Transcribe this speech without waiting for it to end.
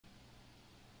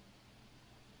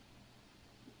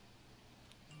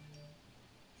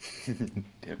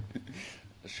Damn.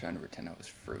 I was trying to pretend I was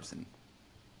frozen.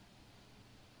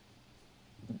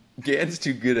 Gan's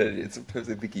too good at it. Sometimes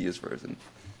I think he is frozen.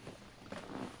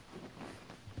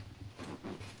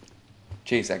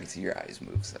 Chase, I can see your eyes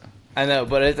move, so. I know,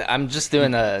 but I'm just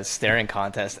doing a staring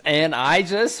contest, and I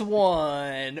just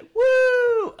won.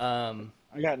 Woo!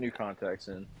 I got new contacts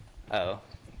in. Oh,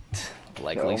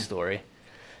 likely So, story.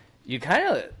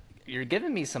 You're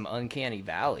giving me some uncanny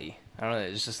valley. I don't know.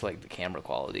 It's just like the camera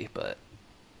quality, but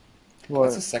That's the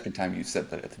what? second time you said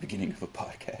that at the beginning of a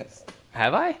podcast.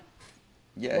 have I?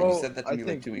 Yeah, you Well, said that to I me like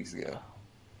think 2 weeks ago.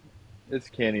 it's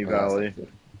Candy Or last Valley episode.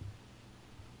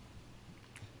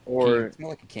 or It's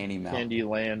more like a candy mountain.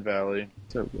 Candyland Valley.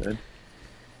 So good.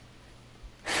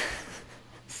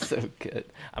 So good.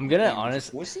 I'm gonna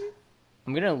Wussy?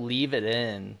 I'm gonna leave it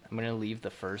in. I'm gonna leave the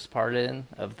first part in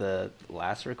of the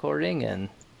last recording, and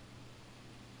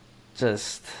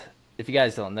just if you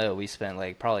guys don't know, we spent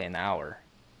like probably an hour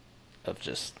of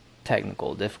just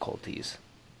technical difficulties.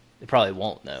 They probably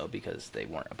won't know because they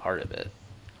weren't a part of it.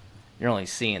 You're only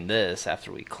seeing this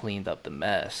after we cleaned up the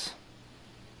mess.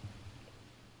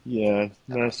 Yeah,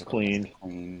 that's cleaned.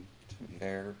 Clean, to be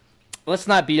fair. Let's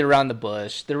not beat around the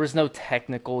bush. There was no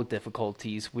technical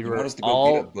difficulties. We You were want us to go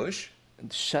all beat up Bush?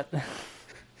 shut.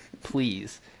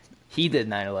 Please, he did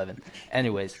 9/11.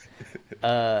 Anyways,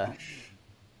 that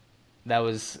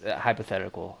was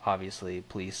hypothetical. Obviously,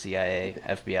 please, CIA,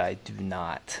 FBI, do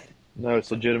not. No,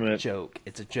 it's legitimate. Joke.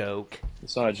 It's a joke.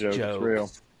 It's not a joke. Joke. It's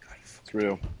real. It's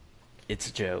real. It's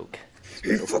a joke.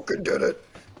 You fucking did it.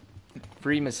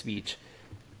 Freedom of speech.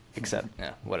 Except,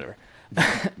 yeah, whatever.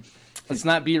 Let's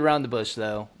not beat around the bush,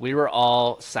 though. We were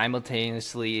all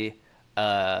simultaneously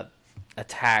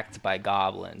attacked by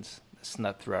goblins that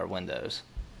snuck through our windows.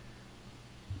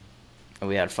 And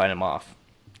we had to fight them off.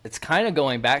 It's kind of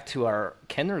going back to our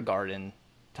kindergarten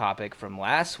topic from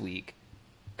last week.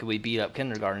 Could we beat up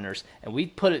kindergartners? And we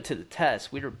put it to the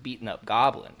test. We were beating up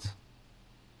goblins.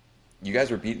 You guys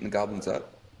were beating the goblins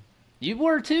up? You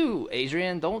were too,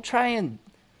 Adrian. Don't try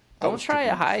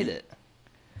to hide it.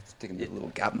 Just taking the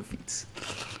little goblin feats.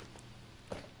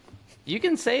 You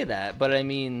can say that, but I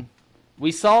mean, I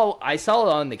saw it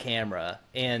on the camera,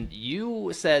 and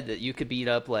you said that you could beat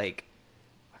up like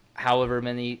however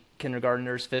many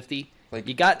kindergartners, 50. Like,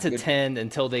 you got to good 10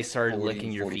 until they started 40,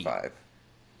 licking your feet. 45.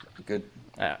 Good.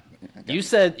 Yeah. I got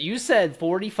You said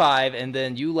 45, and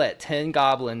then you let 10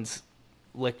 goblins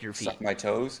lick your feet. Suck my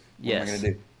toes? What Yes. am I going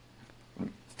to do?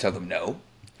 Tell them no?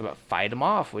 About fight them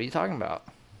off. What are you talking about?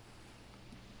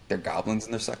 They're goblins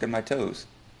and they're sucking my toes.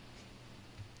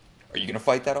 Are you going to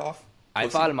fight that off? I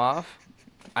Pussy? fought them off.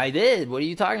 I did. What are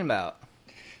you talking about?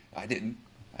 I didn't.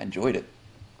 I enjoyed it.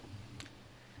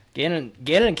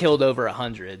 Gannon killed over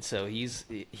 100, so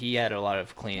he had a lot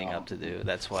of cleaning up to do.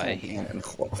 That's why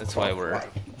we're.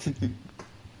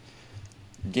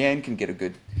 Gan can get a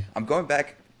good. I'm going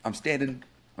back. I'm standing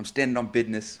on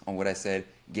business on what I said.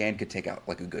 Gan could take out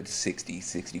like a good 60,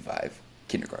 65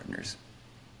 kindergartners.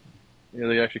 Yeah,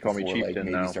 they actually call me Before, like, chieftain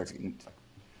maybe now. starts getting,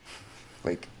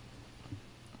 like,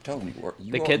 tell me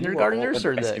The kindergartners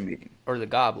or underestimating. the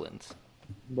goblins?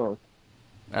 Both.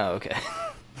 Oh, okay.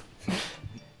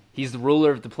 He's the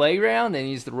ruler of the playground, and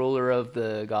he's the ruler of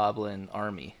the goblin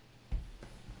army.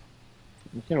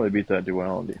 You can't really beat that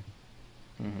duality.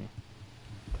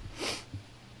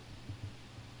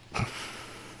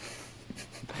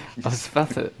 I was about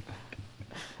to.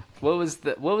 What was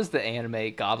the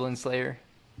anime Goblin Slayer?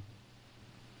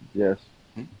 Yes.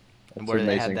 And That's where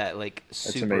they amazing. had that like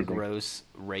super amazing. gross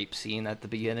rape scene at the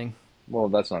beginning. Well,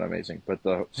 that's not amazing, but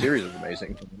the series is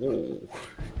amazing. Whoa.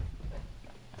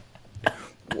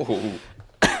 Whoa.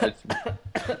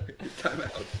 Time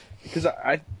out. Because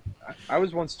I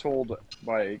was once told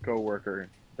by a coworker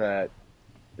that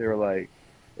they were like,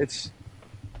 it's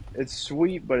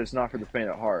sweet, but it's not for the faint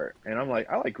of heart. And I'm like,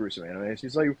 I like gruesome anime.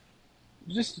 She's like,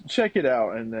 just check it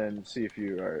out and then see if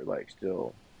you are like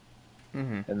still.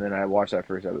 Mm-hmm. And then I watched that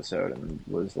first episode and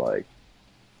was like,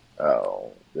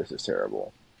 oh, this is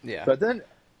terrible. Yeah. But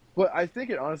I think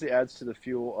it honestly adds to the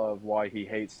fuel of why he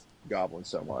hates goblins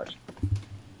so much.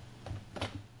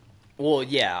 Well,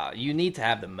 yeah, you need to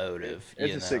have the motive.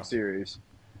 It's a 6 series.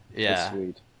 Yeah. It's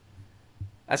sweet.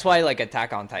 That's why like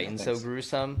Attack on Titan's so thanks.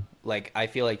 gruesome. Like I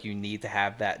feel like you need to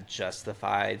have that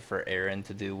justified for Eren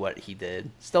to do what he did.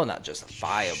 Still not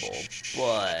justifiable,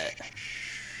 but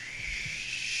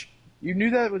You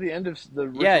knew that with the end of the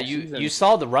original yeah, season. you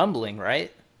saw the rumbling,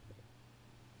 right?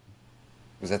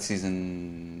 Was that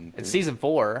season? It's season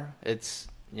 4. It's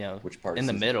Which part? in of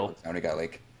the season middle. 4? I only got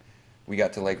we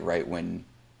got to right when.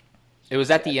 It was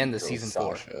at the end of girl season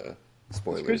 4. Sasha It's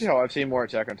Spoilers. crazy how I've seen more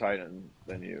Attack on Titan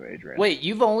than you, Adrian. Wait,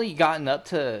 you've only gotten up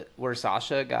to where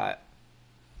Sasha got.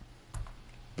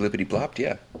 Blippity blopped,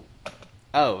 yeah.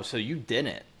 Oh, so you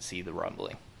didn't see the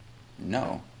rumbling.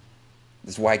 No.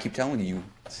 This is why I keep telling you,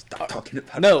 stop talking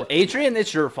about No, it. Adrian,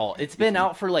 it's your fault. It's been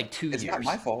out for like 2 years. It's not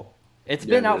my fault. It's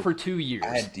Yeah, been it out is. for 2 years.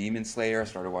 I had Demon Slayer. I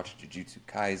started watching Jujutsu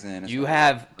Kaisen. You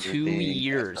have 2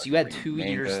 years. You had 2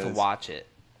 years to watch it.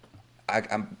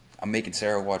 I'm making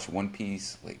Sarah watch One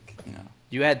Piece. Like, you know.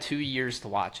 You had 2 years to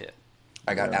watch it.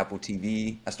 I got Apple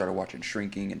TV. I started watching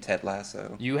Shrinking and Ted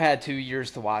Lasso. You had 2 years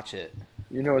to watch it.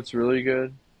 You know what's really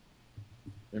good?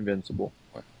 Invincible.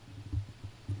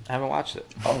 I haven't watched it.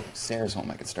 Oh, Sarah's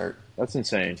home. I could start. That's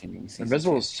insane. continuing season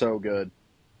Invincible two. is so good.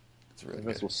 It's really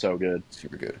Invincible's good. so good.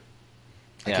 Super good.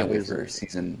 I Yeah, can't it wait is. for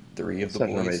season 3 of It's The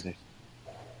fucking Boys. amazing.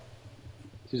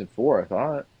 Season 4, I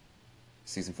thought.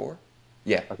 Season 4?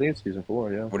 Yeah. I think it's season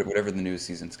 4, yeah. Whatever the new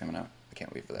season's coming out. I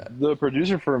can't wait for that. The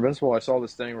producer for Invincible, I saw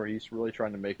this thing where he's really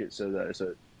trying to make it so that it's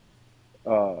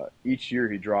each year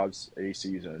he drops a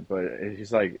season, but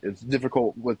he's like, it's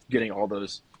difficult with getting all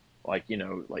those, like, you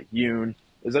know, like Yoon.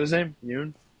 Is that his name?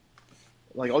 Yoon?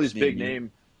 Like all these His big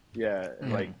name, Yoon. name, yeah,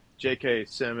 Mhm. like J.K.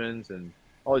 Simmons and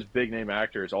all these big name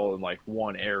actors all in like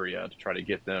one area to try to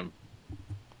get them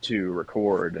to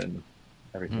record and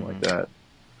everything like that.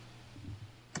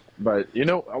 But, you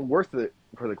know, I'm worth it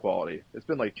for the quality. It's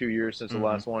been like 2 years since the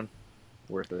last one.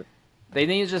 Worth it. They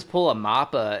need to just pull a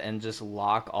MAPPA and just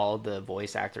lock all the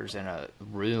voice actors in a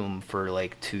room for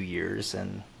like 2 years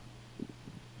and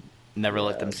never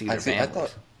let them see their I families.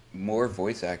 thought more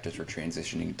voice actors were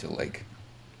transitioning to like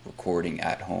recording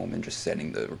at home and just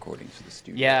sending the recordings to the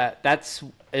studio. Yeah,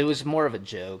 it was more of a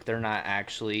joke. They're not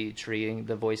actually treating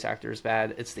the voice actors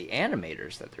bad. It's the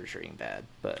animators that they're treating bad.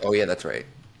 Oh yeah, that's right.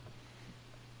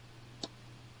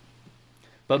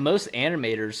 But most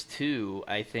animators too,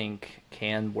 I think,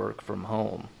 can work from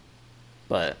home.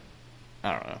 But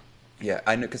I don't know. Yeah,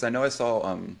 I know because I know I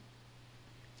saw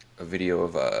a video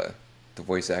of the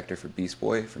voice actor for Beast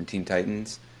Boy from Teen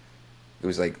Titans. It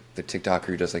was like the TikToker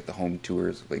who does like the home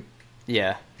tours, like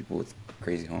Yeah, people with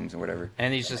crazy homes and whatever.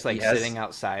 and he's just like He has- sitting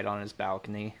outside on his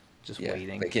balcony, just Yeah,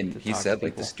 waiting. like to he talk to said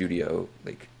like the people. studio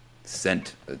like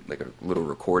sent like a little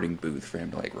recording booth for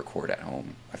him to like record at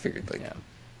home. I figured like Yeah.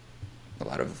 a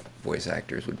lot of voice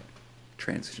actors would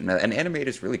transition. And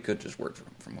animators really could just work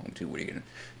from home too. What are you gonna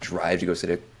drive to go sit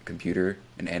at a computer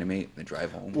and animate and then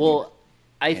drive home? Well,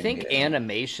 I think Animate it.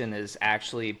 animation is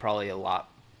actually probably a lot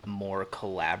more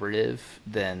collaborative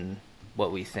than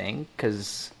what we think,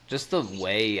 because just the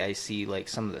way I see like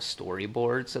some of the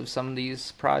storyboards of some of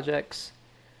these projects,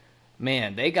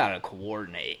 man, they gotta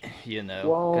coordinate, you know.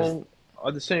 'cause- Well,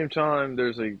 at the same time,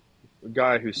 there's a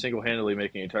guy who's single-handedly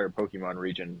making an entire Pokemon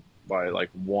region by like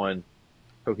one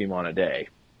Pokemon a day.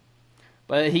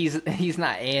 but he's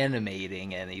not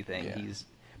animating anything. Yeah.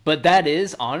 But that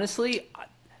is honestly,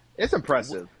 It's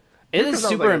impressive. it Because is I was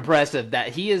super like- impressive that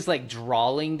he is like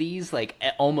drawing these like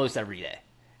almost every day.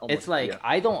 Almost, It's like yeah.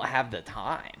 I don't have the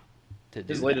time to do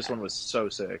His latest that. one was so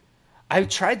sick. I've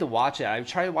tried to watch it. I've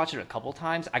tried to watch it a couple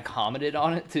times. I commented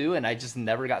on it too, and I just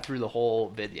never got through the whole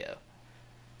video.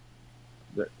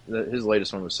 His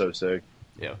latest one was so sick.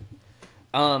 Yeah.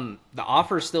 The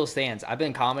offer still stands. I've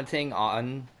been commenting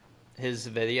on his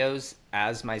videos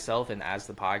as myself and as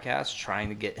the podcast, trying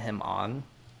to get him on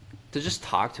to just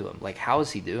talk to him. Like, how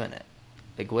is he doing it?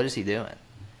 Like, what is he doing?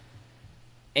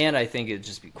 And I think it'd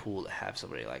just be cool to have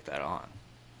somebody like that on.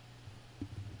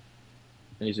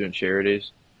 And he's doing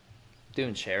charities.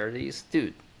 Doing charities.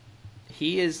 Dude,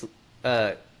 he is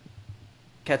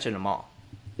catching them all.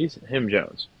 He's him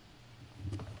Jones.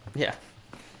 Yeah.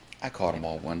 I caught them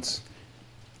all once.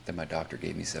 Then my doctor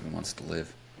gave me 7 months to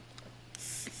live.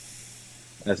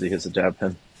 As he hits the jab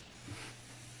pin.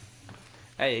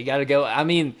 Hey, you gotta go. I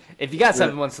mean, if you got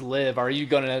 7 months to live, are you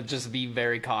gonna just be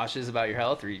very cautious about your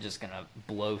health, or are you just gonna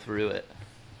blow through it?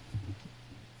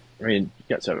 I mean,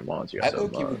 you got 7 months. You I got 7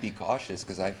 low-key would months. be cautious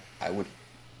because I would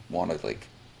want to like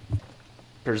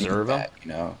Preserve beat them. that, you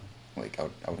know, like I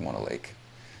would want to like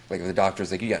if the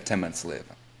doctor's like you got 10 months to live,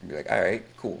 I'd be like, all right,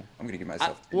 cool, I'm gonna give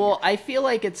myself. 2 Well, years. I feel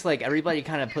like it's like everybody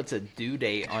kind of puts a due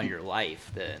date on your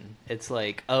life. Then it's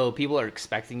like, oh, people are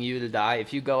expecting you to die.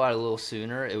 If you go out a little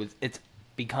sooner, it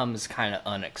becomes kind of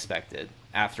unexpected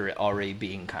after it already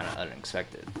being kind of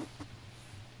unexpected.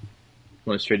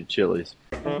 Went straight to Chili's.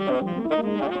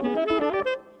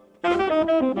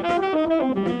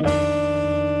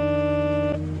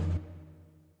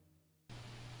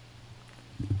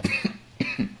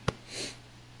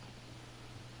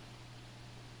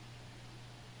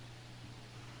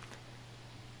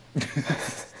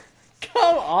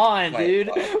 Come on, Like, dude.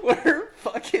 We're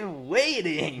fucking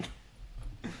waiting.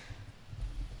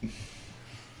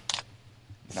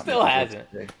 Not Still making jokes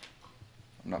hasn't. today.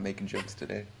 I'm not making jokes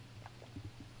today.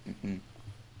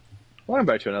 Welcome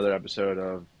back to another episode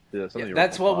of the Something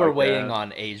That's Original what we're podcast. waiting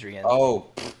on, Adrian. Oh,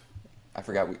 I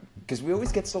forgot. Because we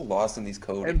always get so lost in these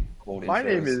cold And intros. my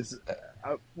name is.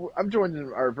 I'm joined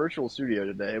in our virtual studio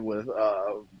today with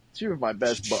two of my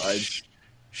best buds.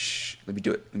 Shh. Let me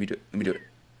do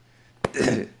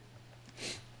it.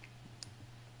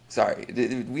 Sorry,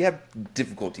 we have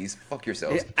difficulties. Fuck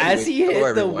yourselves. As he hit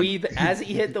hello, the everyone. weed,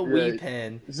 weed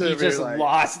pen, So he just like-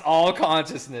 lost all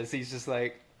consciousness. He's just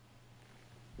like,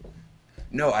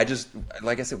 No,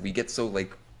 like I said, we get so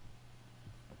like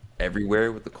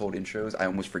everywhere with the cold intros. I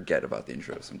almost forget about the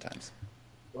intros sometimes.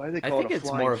 Why do they I call think it a it's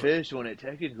flying more of- fish when it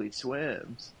technically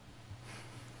swims?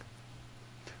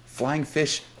 Flying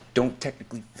fish don't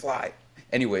technically fly.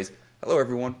 Anyways, hello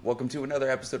everyone. Welcome to another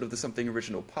episode of the Something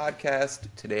Original podcast.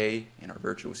 Today, in our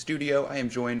virtual studio, I am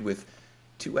joined with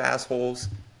two assholes.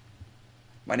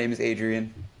 My name is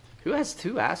Adrian. who has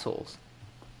two assholes?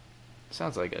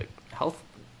 Sounds like a health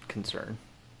concern.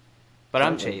 But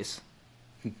I'm Chase.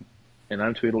 And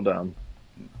I'm Tweedledum.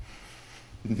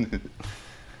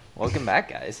 Welcome back,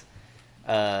 guys.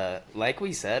 Like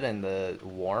we said in the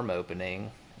warm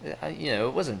opening,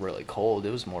 it wasn't really cold. It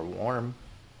was more warm.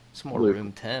 It's more Luke.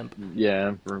 room temp.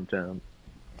 Yeah, room temp.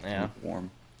 Yeah.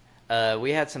 Warm.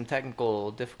 We had some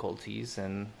technical difficulties,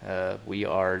 and we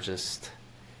are just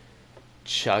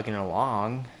chugging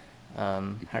along.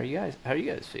 How are you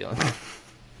guys feeling?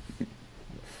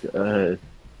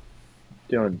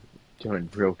 Doing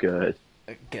real good.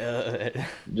 Good.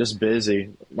 Just busy.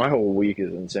 My whole week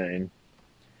is insane.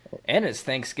 And it's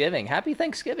Thanksgiving. Happy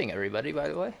Thanksgiving, everybody, by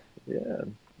the way. Yeah.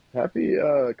 Happy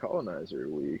colonizer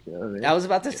week. You know what I mean? I was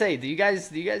about to say, do you guys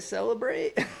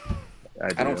celebrate?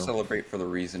 I don't celebrate for the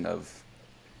reason of,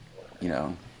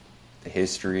 the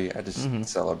history. I just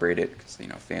celebrate it because,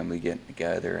 family getting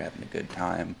together, having a good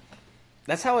time.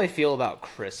 That's how I feel about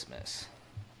Christmas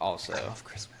also. I love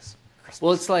Christmas.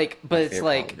 Well, it's like, but My it's favorite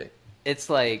like, holiday. it's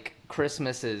like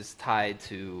Christmas is tied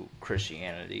to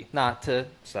Christianity. Not to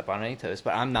step on any toes,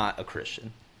 but I'm not a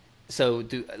Christian, so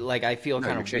I feel No,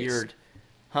 kind you're of Chase. weird,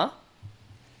 huh?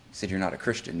 You said you're not a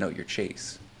Christian. No, you're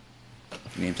Chase.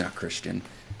 Your name's not Christian.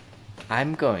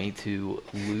 I'm going to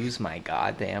lose my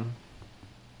goddamn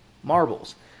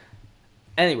marbles.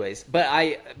 Anyways, but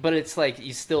it's like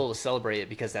you still celebrate it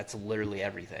because that's literally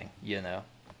everything,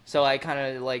 So I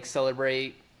kind of like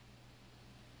celebrate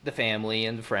the family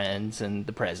and the friends and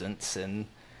the presents and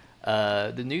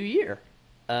the new year.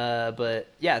 But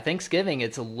yeah, Thanksgiving,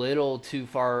 it's a little too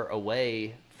far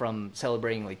away from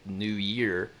celebrating like the new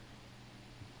year.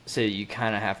 So you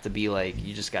kind of have to be like,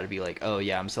 you just got to be like, oh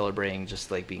yeah, I'm celebrating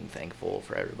just like being thankful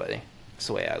for everybody. That's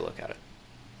the way I look at it.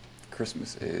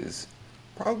 Christmas is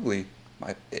probably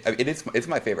it's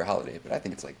my favorite holiday, but I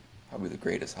think it's like probably the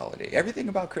greatest holiday. Everything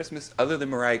about Christmas, other than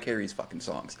Mariah Carey's fucking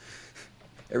songs,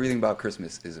 everything about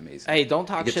Christmas is amazing. Hey, don't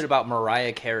talk shit about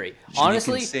Mariah Carey. She can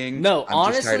Honestly, sing. no,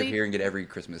 I'm just tired of hearing it every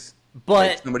Christmas. But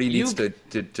Like, somebody needs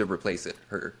to replace it.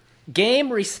 Her.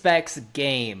 Game respects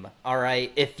game, all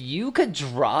right? If you could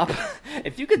drop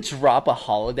a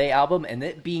holiday album and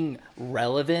it being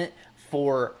relevant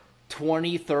for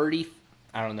 20, 30,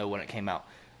 I don't know when it came out,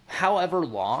 however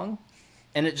long,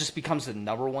 and it just becomes the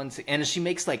number one, and she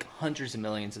makes like hundreds of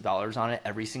millions of dollars on it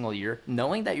every single year,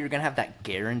 knowing that you're going to have that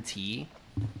guarantee,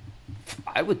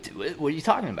 I would do it. What are you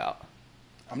talking about?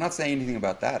 I'm not saying anything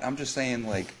about that. I'm just saying,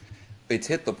 like, it's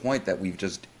hit the point that we've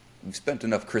spent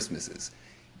enough Christmases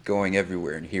going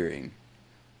everywhere and hearing,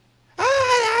 "All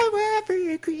I want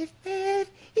for Christmas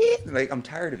is-" Like, I'm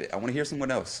tired of it. I want to hear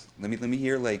someone else. Let me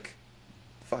hear, like,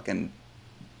 fucking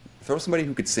throw somebody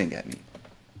who could sing at me.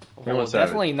 Well,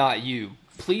 definitely not you.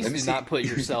 Please Let me do see. not put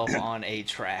yourself on a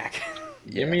track.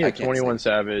 Give me I a can't 21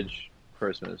 sing. Savage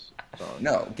Christmas song.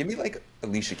 No, give me like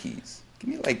Alicia Keys. Give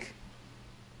me like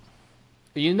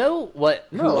You know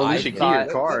what? No, who I Alicia Keys thought-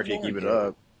 or car let if you keep it Lauren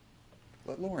up.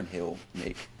 let Lauryn Hill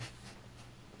make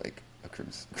like a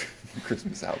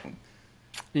Christmas album.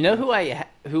 You know who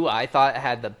I thought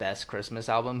had the best Christmas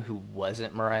album? Who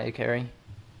wasn't Mariah Carey?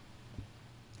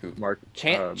 Who? Mark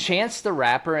Chance the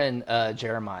Rapper and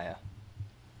Jeremiah.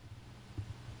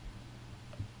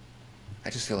 I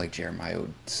just feel like Jeremiah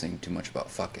would sing too much about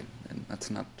fucking, and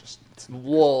that's not just. It's not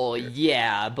Well, Christmas.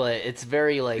 yeah, but it's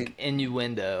very like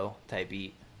innuendo type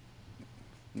beat.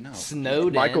 No.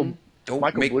 Snowden. Don't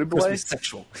Michael make Bublé? Christmas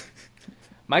sexual.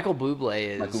 Michael Bublé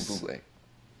is. Michael Bublé.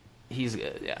 He's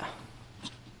good. Yeah.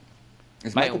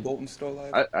 Is Michael- Michael Bolton still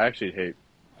alive? I actually hate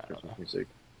Christmas music.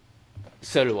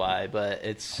 So do I, but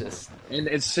it's just. And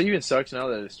it even sucks now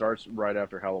that it starts right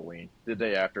after Halloween, the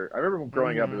day after. I remember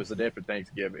growing up, it was the day after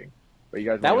Thanksgiving, but you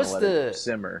guys That weren't was gonna let it the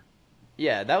simmer.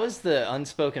 Yeah, that was the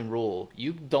unspoken rule.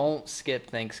 You don't skip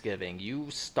Thanksgiving. You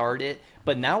start it,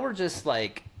 but now we're just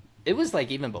like, it was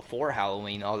like even before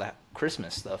Halloween, all that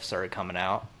Christmas stuff started coming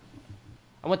out.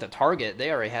 I went to Target;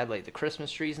 they already had like the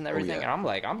Christmas trees and Oh everything, yeah, and I'm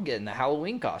like, I'm getting the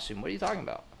Halloween costume. What are you talking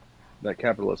about? That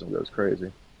capitalism goes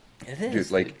crazy. It dude.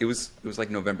 is, Like dude. it was like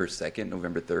November 2nd,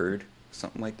 November 3rd,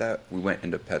 something like that. We went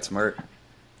into PetSmart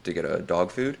to get a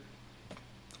dog food.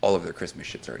 All of their Christmas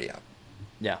shit's already out.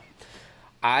 Yeah,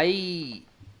 I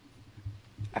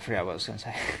I forgot what I was gonna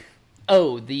say.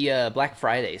 Oh, the Black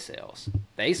Friday sales.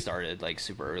 They started like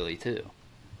super early too.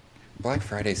 Black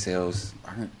Friday sales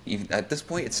aren't even at this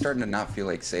point. It's starting to not feel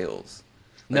like sales.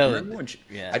 Like No, remember when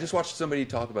yeah. I just watched somebody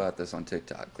talk about this on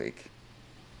TikTok. Like,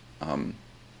 um,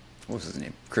 what was his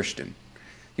name? Christian.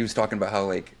 He was talking about how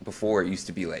like before it used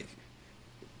to be like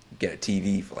get a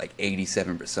TV for like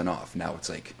 87% off. Now it's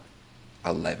like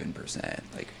 11%,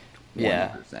 like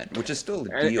Yeah. 20%, which is still a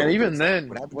And, deal. and But even it's like, then,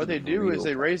 what happens what in they a do is real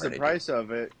they Black raise the Friday deal? price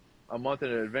of it a month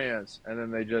in advance, and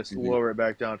then they just Hmm. lower it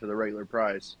back down to the regular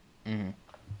price Hmm.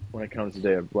 when it comes to the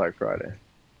day of Black Friday.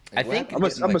 I Like, what think happened to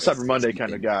getting I'm a like a Cyber Monday 60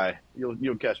 kind of inch guy.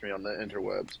 You'll catch me on the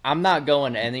interwebs. I'm not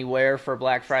going anywhere for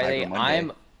Black Cyber Friday. Monday?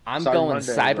 I'm Cyber going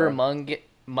Monday, Cyber bro.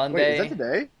 Wait, is that Monday.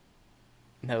 today?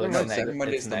 No, Never it's No, mind. Cyber next.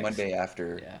 Monday It's is the next. Monday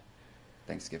after Yeah.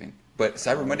 Thanksgiving. But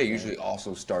Cyber Oh, Monday okay. usually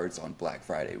also starts on Black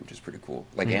Friday, which is pretty cool.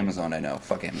 Like Mhm. Amazon, I know,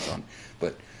 fuck Amazon,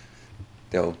 but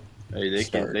they'll Hey,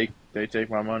 start. they take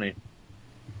my money.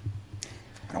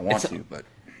 I don't It's want to, but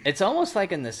it's almost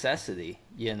like a necessity,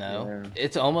 you know? Yeah.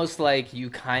 It's almost like you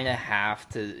kind of have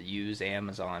to use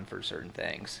Amazon for certain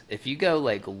things. If you go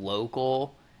like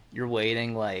local, you're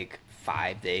waiting like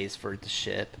 5 days for it to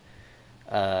ship.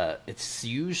 It's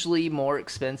usually more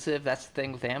expensive. That's the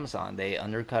thing with Amazon. They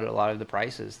undercut a lot of the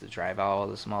prices to drive out all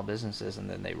the small businesses, and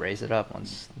then they raise it up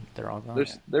once they're all gone.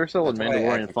 They're selling that's why I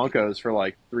Mandalorian advocate Funkos for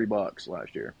like $3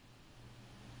 last year.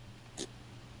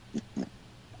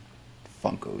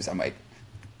 Funkos. I'm like,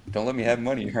 don't let me have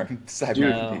money on Cyber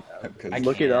Dude, No, Monday because I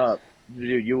look it can't. up,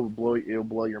 dude. It'll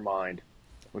blow your mind.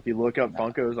 If you look up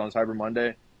Funkos on Cyber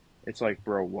Monday, it's like,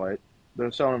 bro, what?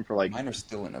 They're selling them for like mine are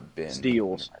still in a bin under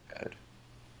steals. my bed.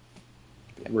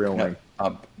 Yeah. No, Really?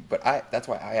 but that's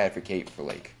why I advocate for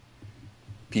like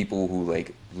people who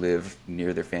like live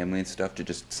near their family and stuff to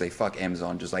just say fuck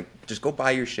Amazon, just go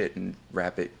buy your shit and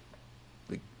wrap it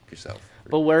like yourself.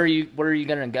 But where are you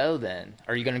gonna go then?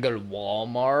 Are you gonna go to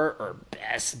Walmart or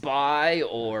Best Buy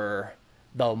or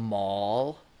the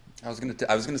mall? I was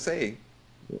gonna say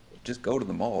just go to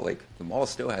the mall. Like the mall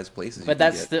still has places you But can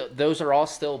that's get. still those are all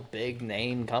still big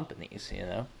name companies, you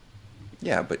know.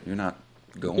 Yeah, but you're not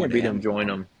You going can't to beat them, join Amazon.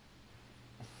 them.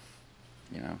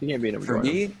 You know, You can't beat them, for join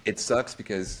them. me, it sucks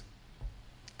because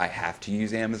I have to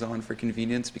use Amazon for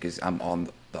convenience because I'm on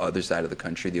the other side of the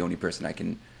country. The only person I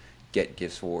can get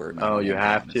gifts for, not Oh, on you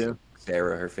have Amazon, is to?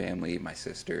 Sarah, her family, my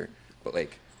sister. But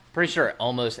like, Pretty sure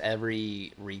almost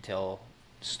every retail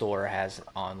store has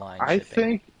online I shipping.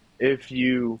 think if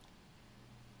you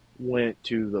went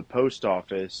to the post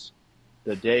office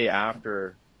the day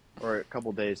after or a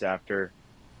couple days after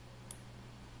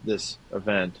this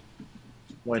event,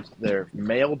 went there,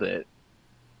 mailed it,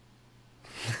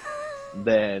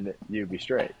 then you'd be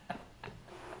straight.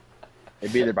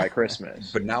 It'd be there by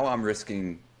Christmas. but now I'm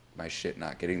risking my shit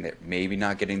not getting there, maybe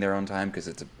not getting there on time because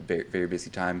it's a very, very busy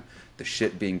time. The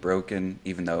shit being broken,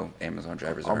 even though Amazon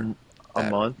drivers aren't Um, a that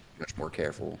month, much more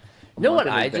careful. a You know month what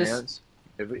in I just advance.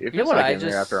 If you know it's what not I getting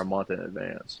there after a just month in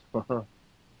advance,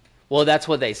 well that's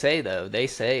what they say though. They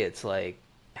say it's like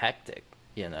hectic,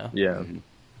 you know. yeah. Mhm.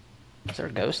 Is there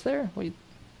a ghost there?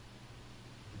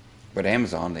 But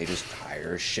Amazon, they just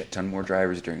hire a shit ton more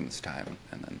drivers during this time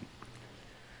and then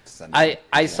send them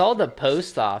I to saw that the place.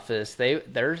 post office.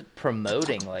 They're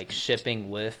promoting like shipping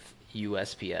with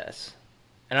USPS.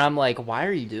 And I'm like, why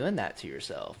are you doing that to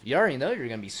yourself? You already know you're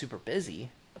going to be super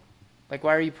busy. Like,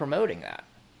 why are you promoting that?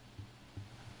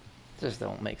 It just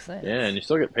don't make sense. Yeah, and you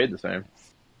still get paid the same.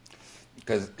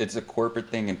 Because it's a corporate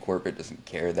thing, and corporate doesn't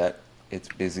care that it's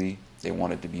busy. They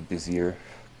want it to be busier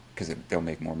because they'll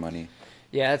make more money.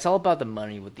 Yeah, it's all about the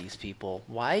money with these people.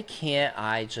 Why can't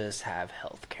I just have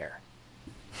health care?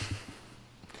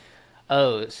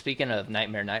 Oh, speaking of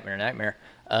nightmare,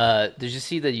 did you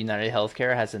see that United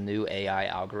Healthcare has a new AI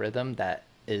algorithm that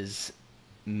is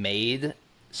made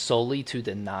solely to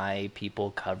deny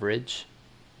people coverage,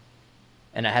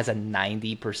 and it has a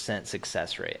 90%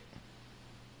 success rate.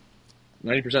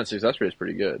 90% success rate is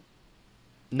pretty good.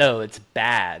 No, it's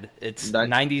bad. It's That,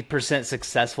 90%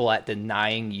 successful at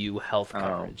denying you health oh,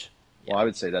 coverage. well, Yeah. I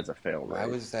would say that's a fail Why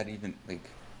rate. was that even like?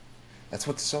 That's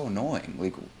what's so annoying.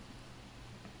 Like,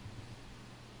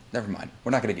 never mind.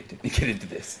 We're not gonna get into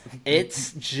this.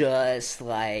 It's just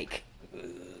like,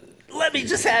 let me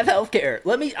just have healthcare.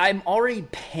 I'm already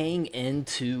paying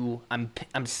into, I'm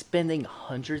spending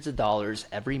hundreds of dollars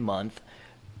every month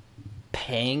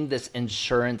paying this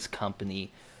insurance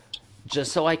company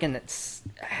just so I can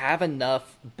have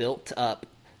enough built up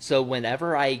so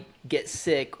whenever I get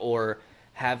sick or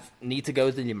need to go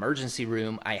to the emergency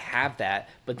room, I have that.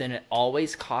 But then it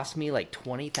always costs me like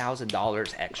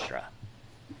 $20,000 extra.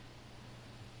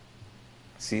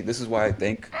 See, this is why I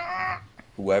think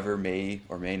whoever may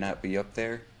or may not be up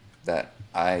there, that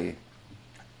I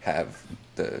have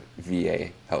the VA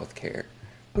healthcare,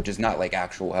 which is not like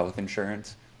actual health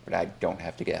insurance, but I don't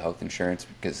have to get health insurance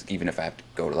because even if I have to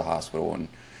go to the hospital and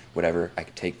whatever, I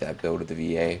could take that bill to the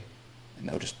VA and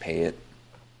they'll just pay it.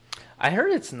 I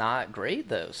heard it's not great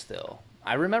though. Still,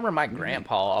 I remember my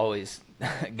grandpa always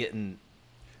getting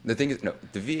The thing is, no,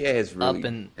 the VA has really up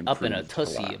in a improved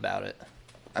tussy lot. about it.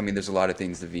 I mean, there's a lot of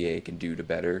things the VA can do to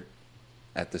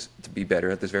be better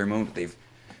at this very moment.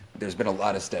 There's been a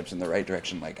lot of steps in the right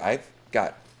direction. Like I've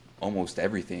got almost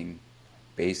everything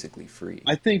basically free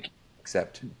I think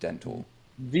except dental.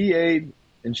 VA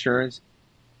insurance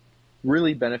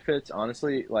really benefits,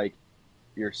 honestly, like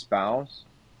your spouse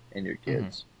and your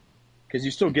kids. Because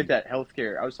you still get that health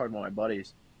care. I was talking to one of my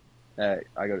buddies that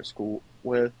I go to school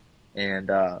with,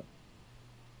 and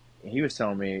he was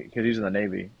telling me, because he's in the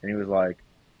Navy, and he's like,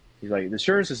 the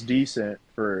insurance is decent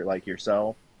for like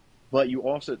yourself, but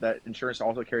that insurance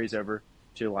also carries over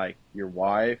to like your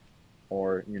wife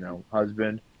or,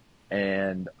 husband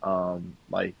and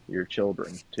like your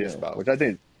children too, Spouse. which I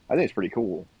think is pretty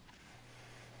cool.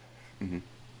 Hmm.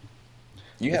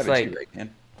 You It's have it like- too, right, man?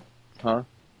 Huh?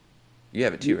 You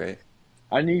have it too, right?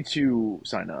 I need to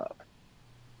sign up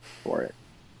for it.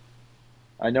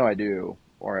 I know I do,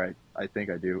 or I think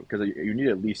I do, because you need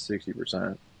at least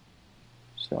 60%.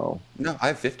 So No, I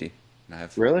have 50.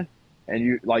 And really, and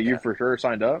you Yeah. for sure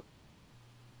signed up.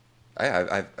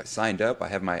 I've signed up. I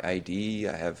have my ID.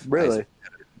 Really? I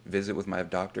had a visit with my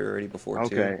doctor already before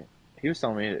too. Okay, he was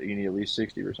telling me that you need at least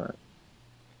 60%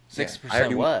 6% I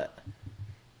already- what?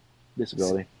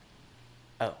 disability.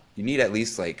 Oh, You need at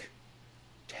least like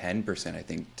 10%, I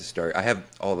think, to start. I have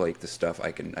all like the stuff.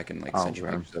 I can like Oh, send you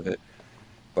okay. pictures of it.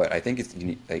 But I think you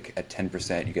need, like at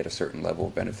 10% you get a certain level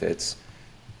of benefits,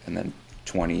 and then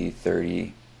 20,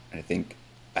 30, and I think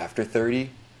after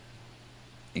 30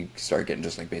 you start getting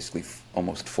just like basically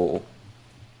almost full.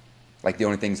 Like the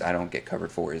only things I don't get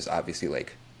covered for is obviously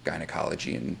like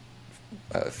gynecology and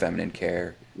feminine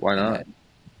care. Why and not? then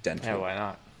dental. yeah, why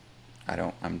not? I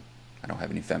don't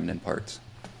have any feminine parts.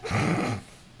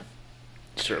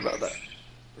 Sure about that?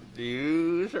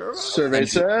 You sure about Survey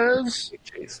says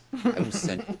Chase, I will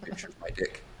send you a picture of my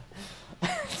dick.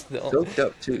 that? Still, Soaked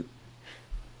up too,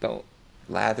 don't.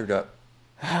 lathered up.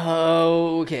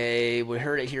 Okay, we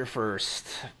heard it here first,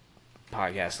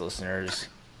 podcast listeners.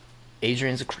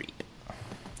 Adrian's a creep.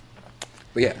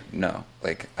 But yeah, no,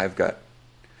 like I've got,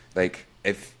 like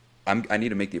if I need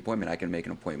to make the appointment, I can make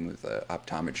an appointment with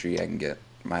optometry. I can get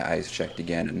my eyes checked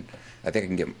again, and I think I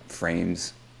can get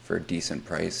frames for a decent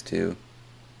price too.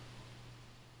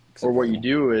 or what you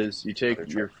do is you take Other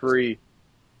your charges. free.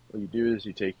 What you do is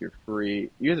you take your free.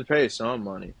 You have to pay some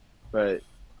money, but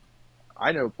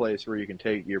I know a place where you can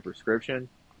take your prescription,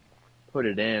 put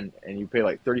it in, and you pay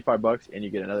like $35, and you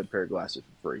get another pair of glasses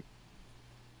for free.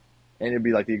 And it'd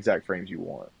be like the exact frames you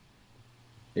want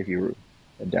if you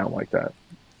were down like that.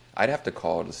 I'd have to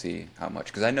call to see how much,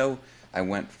 because I know I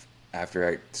went after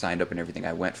I signed up and everything.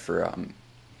 I went for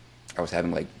I was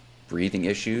having like breathing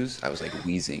issues. I was like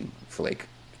wheezing for like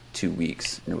 2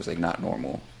 weeks, and it was like not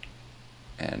normal.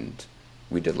 And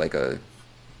we did like a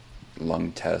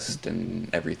lung test and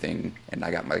everything, and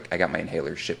I got my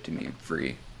inhaler shipped to me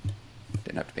free.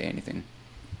 Didn't have to pay anything.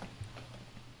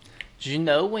 Did you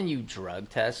know when you drug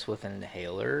test with an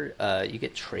inhaler, you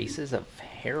get traces of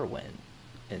heroin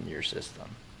in your system?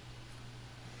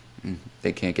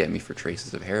 They can't get me for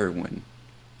traces of heroin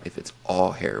if it's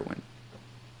all heroin.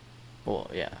 Well,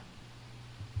 yeah.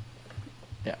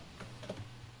 Yeah.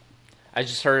 I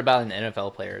just heard about an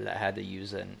NFL player that had to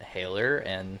use an inhaler,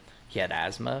 and he had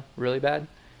asthma really bad.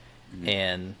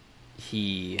 And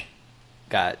he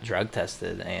got drug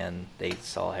tested, and they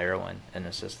saw heroin in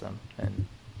his system. And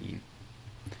he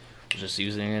was just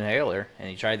using an inhaler, and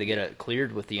he tried to get it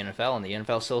cleared with the NFL, and the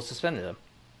NFL still suspended him.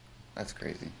 That's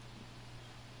crazy.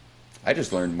 I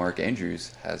just learned Mark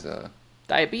Andrews has a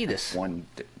Diabetes. 1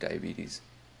 diabetes.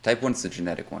 Type 1's the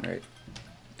genetic one, right?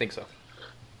 I think so.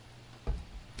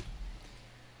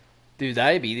 Dude,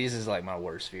 diabetes is like my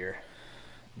worst fear.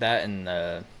 That and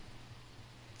Well,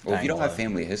 if you don't have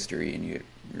family history and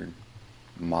you're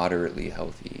moderately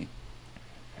healthy,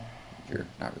 you're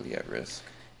not really at risk.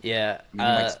 yeah, I mean,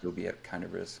 you might still be at kind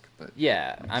of risk, but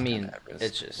yeah. you're I just mean, kinda at risk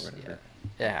it's or just whatever.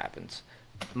 it happens.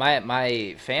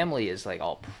 My family is like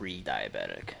all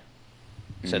pre-diabetic,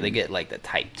 so they get like the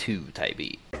type 2, type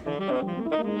E.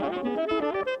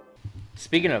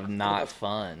 Speaking of not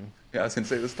fun, Yeah, I was gonna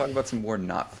say, let's talk about some more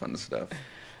not fun stuff.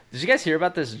 did you guys hear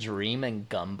about this Dream and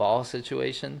Gumball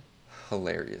situation?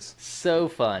 Hilarious. So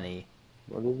funny.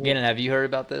 What is it? Gannon, have you heard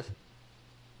about this?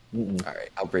 Mm-mm. All right,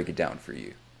 I'll break it down for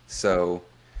you. So,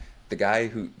 the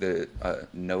guy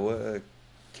Noah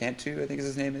Cantu, I think is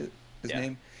his name. His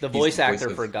name. The He's voice the actor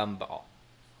of- for Gumball.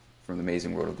 from the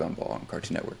Amazing World of Gumball on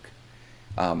Cartoon Network.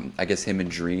 I guess him and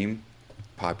Dream,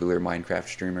 popular Minecraft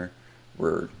streamer,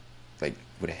 were like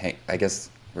would hang. I guess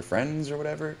were friends or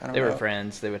whatever. I don't They know. were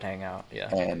friends. They would hang out.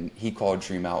 Yeah. And he called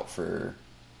Dream out for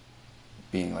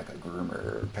being like a groomer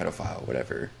or pedophile,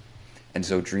 whatever. And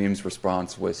so Dream's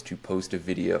response was to post a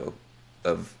video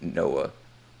of Noah,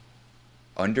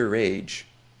 underage,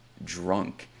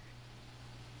 drunk,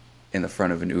 in the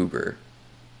front of an Uber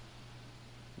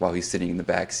while he's sitting in the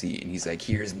back seat, and he's like,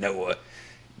 here's Noah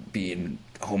being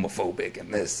homophobic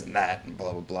and this and that and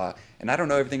blah blah blah. And I don't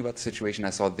know everything about the situation. I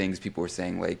saw things people were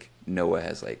saying like Noah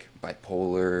has like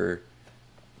bipolar,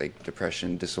 like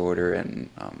depression disorder, and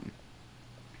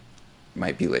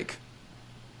might be like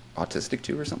autistic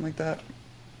too or something like that,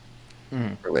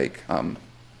 or like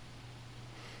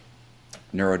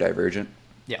neurodivergent.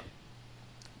 Yeah.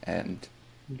 And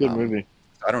Good movie.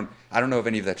 I don't know if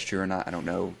any of that's true or not. I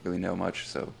don't really know much.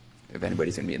 So if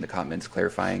anybody's gonna be in the comments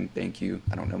clarifying, thank you.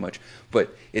 I don't know much,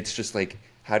 but it's just like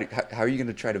how are you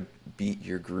gonna try to beat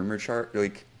your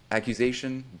groomer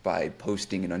accusation by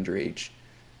posting an underage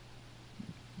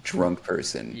drunk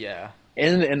person? Yeah.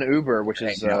 In an Uber, which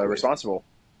is Hanging out with- responsible.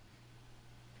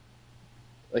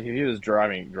 Like if he was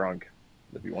driving drunk,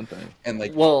 that'd be one thing. And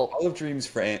like, Well- all of Dream's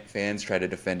fans try to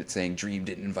defend it, saying Dream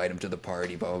didn't invite him to the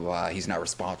party, blah blah blah. He's not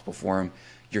responsible for him.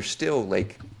 You're still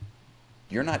like,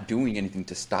 you're not doing anything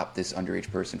to stop this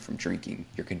underage person from drinking.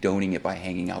 You're condoning it by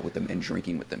hanging out with them and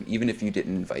drinking with them, even if you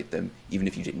didn't invite them, even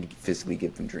if you didn't physically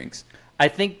give them drinks. I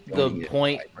think Doing the it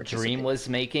point by participating. Dream was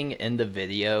making in the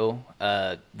video,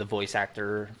 the voice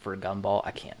actor for Gumball,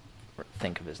 I can't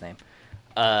think of his name.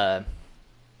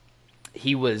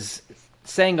 He was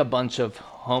saying a bunch of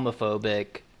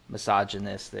homophobic,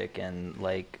 misogynistic, and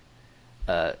like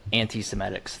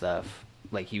anti-Semitic stuff.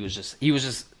 Like he was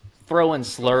just throwing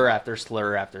slur after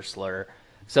slur after slur.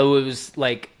 So it was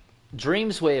like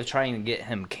Dream's way of trying to get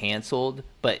him canceled.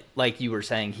 But like you were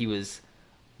saying, he was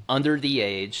under the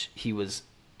age. He was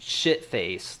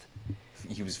shit-faced.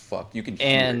 He was fucked. You can hear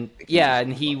And it. Like, yeah,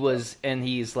 just and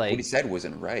he's what he like, said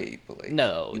wasn't right, but like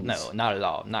no, he was not at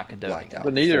all. I'm not condoning blacked it. out.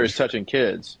 But neither for is sure. touching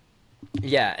kids.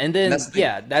 Yeah, and then that's the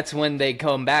thing. that's when they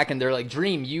come back and they're like,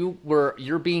 Dream,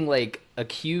 you're being like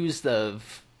accused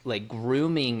of like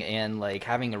grooming and like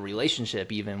having a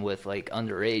relationship even with like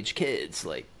underage kids.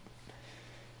 Like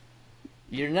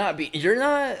you're not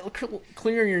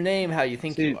clearing your name how you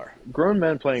think See, you are. grown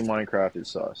men playing Minecraft is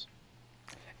sus.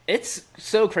 It's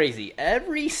so crazy.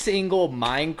 Every single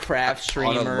Minecraft on a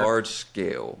streamer large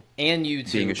scale. and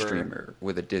YouTuber Being a streamer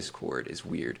with a Discord is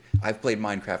weird. I've played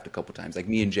Minecraft a couple times. Like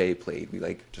me and Jay played. We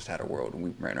like just had a world and we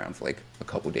ran around for like a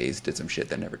couple days, did some shit,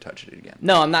 then never touched it again.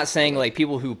 No, I'm not saying like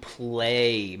people who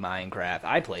play Minecraft.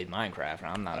 I played Minecraft, and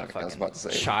I'm not a Okay, I was fucking about to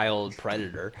say. child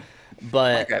predator.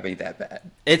 But Minecraft ain't that bad.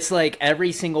 it's like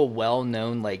every single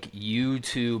well-known like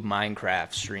YouTube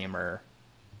Minecraft streamer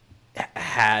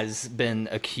has been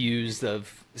accused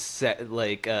of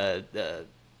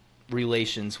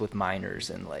relations with minors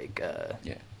and like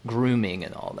Yeah. grooming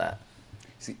and all that.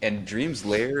 See, and Dream's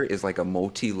layer is like a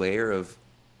multi-layer of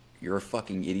you're a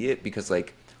fucking idiot because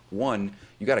like one,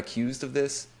 you got accused of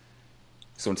this,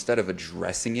 so instead of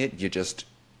addressing it, you just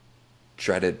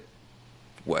try to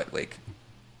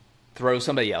Throw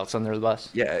somebody else under the bus.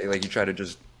 yeah, like you try to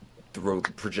just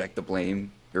project the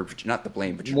blame or not the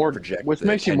blame, but you More, project which the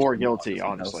makes you more attention onto guilty,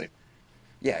 someone else. honestly.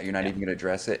 Yeah, you're not even going to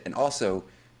address it. And also,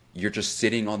 you're just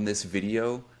sitting on this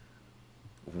video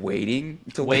waiting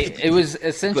to Wait, like, it was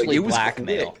essentially like, it was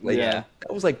blackmail. quick. Like, Yeah.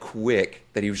 that was like quick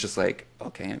that he was just like,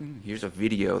 okay, here's a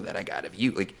video that I got of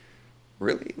you. Like,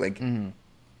 really? Like, Mm-hmm.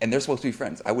 and they're supposed to be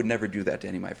friends. I would never do that to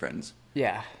any of my friends.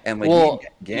 Yeah. And like Well, me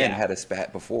and Gan yeah. had a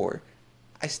spat before.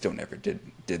 I still never did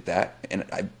that, and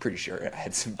I'm pretty sure I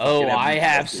had some. Oh, fucking I have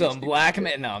evidence some against black it.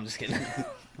 men. No, I'm just kidding.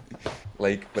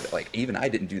 Like, but like even I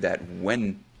didn't do that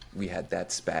when we had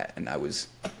that spat, and I was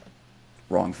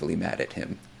wrongfully mad at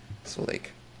him. So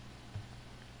like,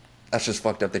 that's just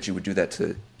fucked up that you would do that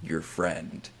to your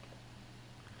friend.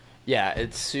 Yeah,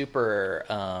 it's super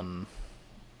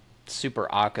super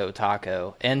Akko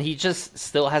Taco, and he just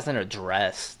still hasn't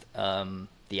addressed the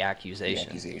The accusation.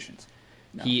 accusations.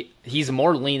 No. He's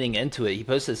more leaning into it. He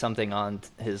posted something on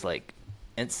his like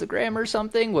Instagram or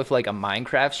something with like a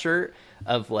Minecraft shirt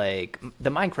of like the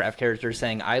Minecraft character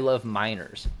saying "I love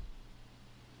miners."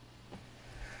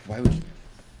 Why would you?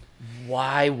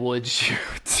 Why would you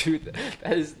do that?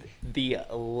 That is the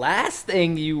last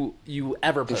thing you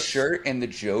ever The post. shirt and the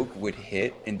joke would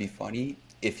hit and be funny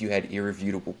if you had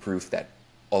irrefutable proof that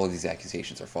all of these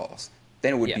accusations are false.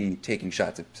 Then it would Yeah. be taking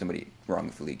shots at somebody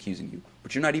wrongfully accusing you.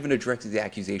 But you're not even addressing the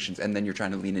accusations, and then you're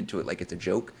trying to lean into it like it's a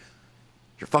joke.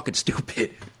 You're fucking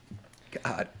stupid.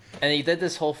 God. And he did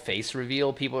this whole face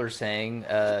reveal. People are saying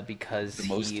because The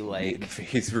most he blatant like,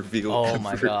 face reveal oh ever.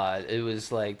 my god, it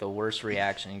was like the worst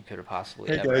reaction you could have possibly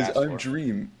Hey ever guys, asked I'm for.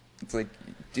 Dream. It's like,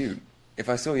 dude, if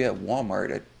I saw you at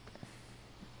Walmart, I'd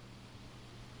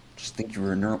just think you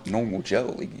were a normal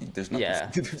Joe. Like, there's nothing,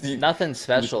 Yeah, you- nothing this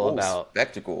special whole about.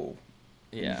 spectacle.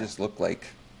 Yeah. You just look like.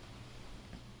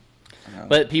 I don't know.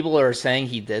 But people are saying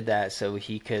he did that so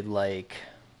he could like,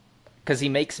 because he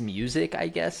makes music, I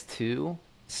guess too.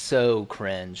 So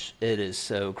cringe. It is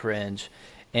so cringe,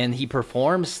 and he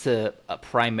performs to a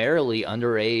primarily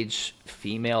underage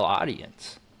female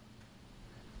audience.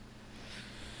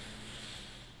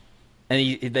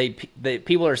 And they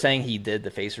people are saying he did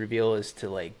the face reveal is to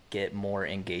like get more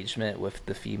engagement with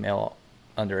the female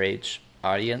underage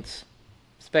audience.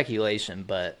 Speculation,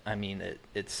 but I mean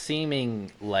it's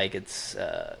seeming like it's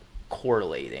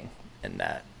correlating in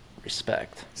that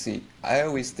respect. See, I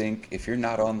always think if you're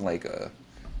not on like a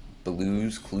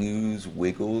Blues Clues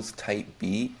Wiggles type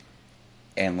beat,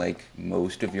 and like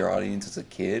most of your audience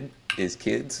is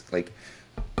kids, like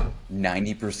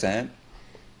 90%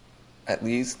 at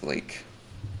least, like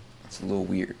it's a little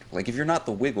weird. Like if you're not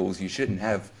the Wiggles, you shouldn't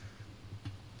have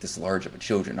this large of a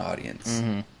children audience.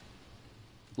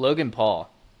 Logan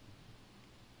Paul,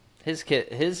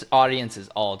 his audience is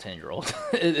all 10-year-old.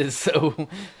 It is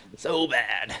so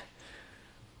bad.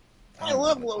 I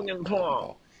love Logan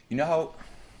Paul. You know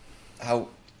how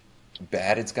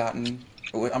bad it's gotten?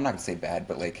 Well, I'm not gonna say bad,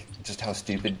 but like just how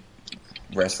stupid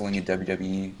wrestling in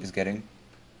WWE is getting.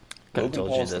 Could have Logan told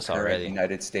you Paul's this the current already.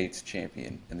 United States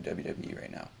champion in the WWE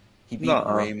right now. He beat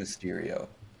Nuh-uh. Rey Mysterio,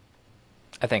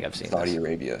 I think I've seen Saudi this.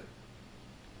 Arabia.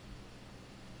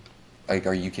 Like,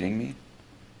 are you kidding me?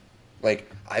 Like,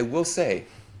 I will say,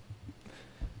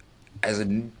 as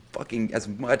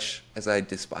much as I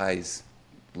despise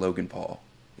Logan Paul,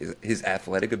 his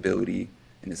athletic ability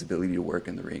and his ability to work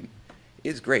in the ring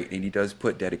is great, and he does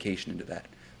put dedication into that.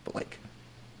 But like,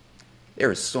 there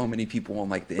are so many people on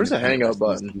like the Where's the independent hang up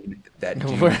wrestling button? scene that do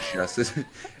Where- just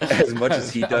as much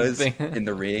as he does Something. in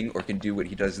the ring, or can do what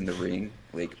he does in the ring.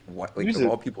 Like, what? Like Who's of it?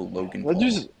 all people, Logan That Paul.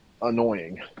 dude's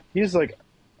annoying. He's like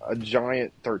a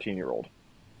giant 13-year-old.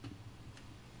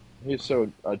 He's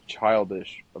so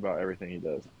childish about everything he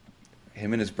does.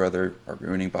 Him and his brother are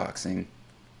ruining boxing.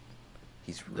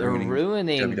 He's They're ruining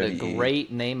ruining the WWE.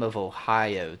 great name of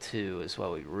Ohio too, is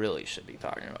what we really should be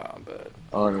talking about. But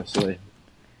Honestly.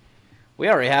 we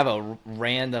already have a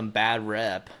random bad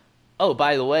rep. Oh,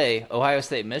 by the way, Ohio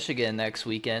State, Michigan next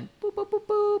weekend. Boop, boop, boop,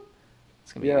 boop.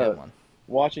 It's gonna be a Yeah. good one.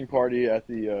 Watching party at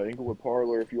the Inglewood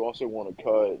Parlor. If you also want to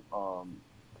cut,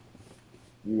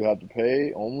 you have to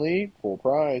pay only full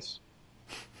price.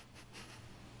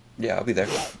 Yeah, I'll be there.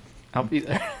 I'll be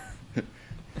there.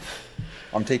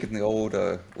 I'm taking the old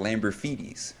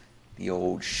Lamborghinis, the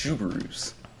old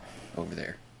Subarus over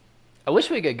there. I wish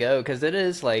we could go because it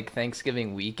is like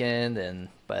Thanksgiving weekend,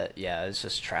 but yeah, it's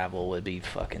just travel would be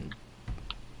fucking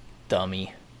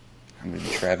dummy. I'm gonna be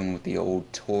traveling with the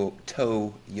old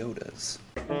Toyotas.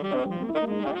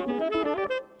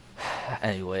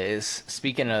 Anyways,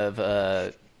 speaking of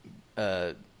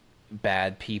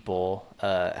bad people,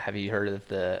 have you heard of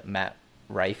the Matt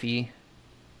Rife?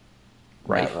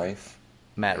 Matt Rife.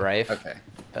 Matt Rife. Okay.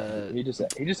 He just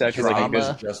actually Because like, I Drama.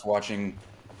 was just watching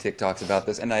TikToks about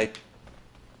this, and I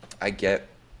get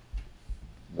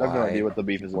I have no why idea what the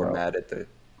beef is people are about. mad at the.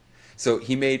 So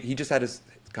he just had his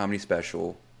comedy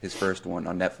special, his first one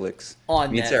on Netflix.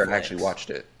 On Me and Sarah Netflix. actually watched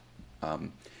it,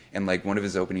 and like one of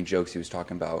his opening jokes, he was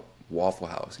talking about Waffle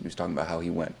House, and he was talking about how he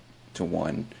went to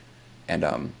one, and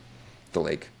the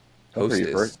like That's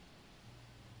pretty hostess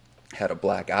had a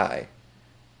black eye,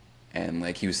 and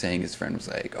like he was saying his friend was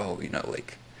like, oh,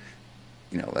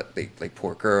 that they like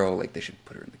poor girl, like they should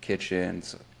put her in the kitchen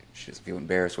so she doesn't feel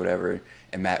embarrassed, whatever.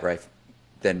 And Matt Rife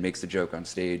then makes the joke on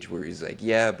stage where he's like,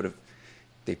 yeah, but if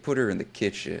they put her in the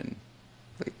kitchen,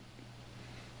 like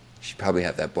she probably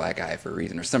have that black eye for a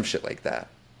reason or some shit like that.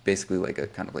 Basically, like a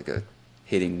kind of like a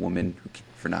hitting woman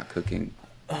for not cooking.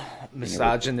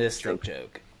 Misogynistic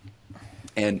joke.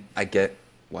 And I get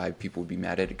why people would be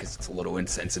mad at it because it's a little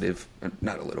insensitive.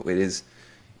 Not a little, it is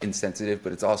insensitive,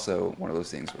 but it's also one of those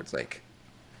things where it's like,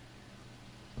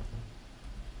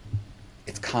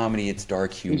 it's comedy, it's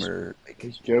dark humor.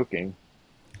 He's joking.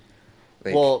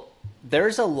 Like, Well,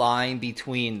 there's a line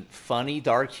between funny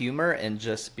dark humor and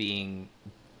just being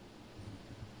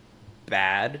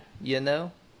bad, you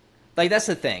know? Like, that's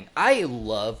the thing. I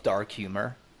love dark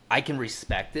humor. I can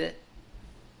respect it.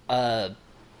 I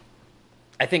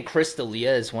think Chris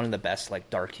D'Elia is one of the best, like,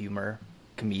 dark humor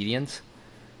comedians.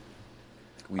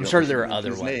 I'm sure there are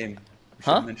other ones. We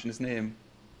shouldn't mention his name.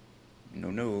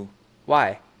 No.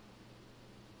 Why?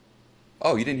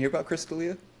 Oh, you didn't hear about Chris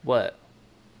D'Elia? What?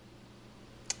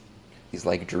 He's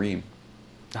like Dream.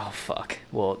 Oh, fuck.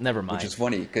 Well, never mind. Which is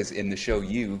funny, because in the show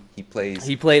he plays...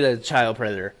 He played a child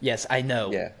predator. Yes, I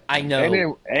know. Yeah. I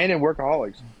know. And in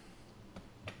Workaholics.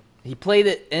 He played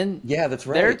it in Yeah, that's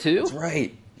right. there, too? That's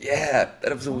right. Yeah,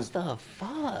 that episode was... What the fuck?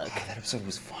 Oh, that episode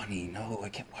was funny. No, I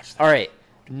can't watch that. All right.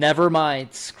 Never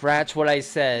mind. Scratch what I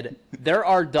said. There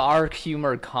are dark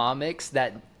humor comics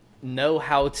that know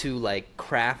how to, like,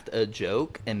 craft a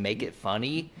joke and make it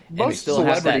funny. Most and still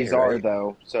have that. celebrities are,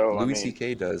 though. So Louis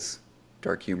C.K. does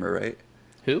dark humor, right?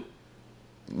 Who?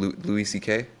 Louis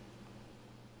C.K.?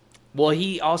 Well,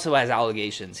 he also has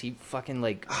allegations. He fucking,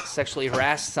 like, sexually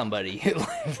harassed somebody.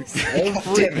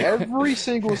 every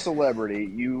single celebrity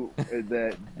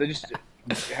that they just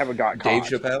haven't got caught. Dave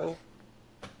Chappelle?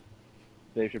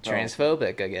 Dave Chappelle.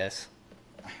 Transphobic, I guess.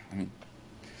 I mean,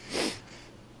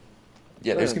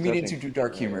 yeah, there's comedians who do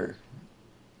dark humor.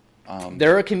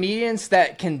 There are comedians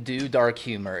that can do dark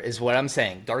humor, is what I'm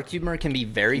saying. Dark humor can be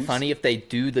very funny if they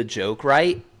do the joke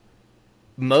right.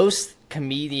 Most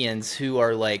comedians who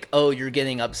are like, oh, you're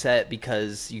getting upset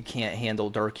because you can't handle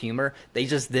dark humor, they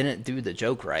just didn't do the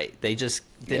joke right. They just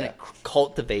didn't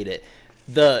cultivate it.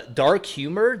 The dark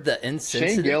humor, the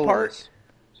insensitive part.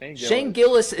 Shane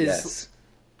Gillis is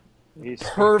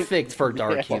perfect for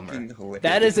dark humor.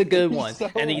 That is a good one. So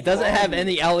and he doesn't have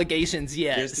any allegations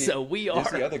yet, There's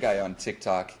the other guy on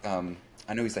TikTok.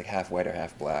 I know he's like half white or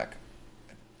half black.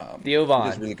 Theo Von. He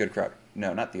does really good crowd.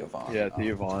 No, not Theo Von. Yeah,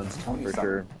 Theo Von, for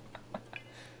sure.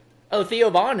 Oh, Theo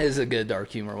Von is a good dark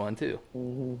humor one, too.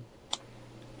 Mm-hmm.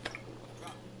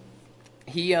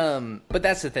 But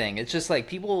that's the thing. It's just like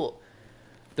the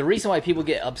reason why people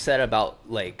get upset about,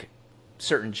 like,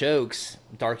 certain jokes,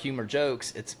 dark humor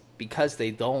jokes, it's because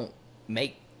they don't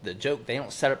make the joke, they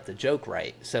don't set up the joke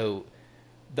right. So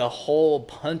the whole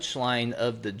punchline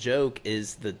of the joke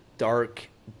is the dark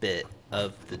bit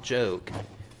of the joke,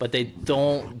 but they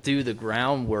don't do the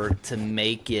groundwork to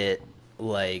make it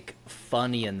like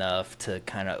funny enough to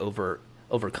kind of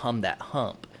overcome that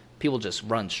hump. People just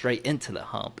run straight into the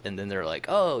hump and then they're like,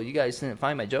 oh, you guys didn't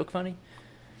find my joke funny?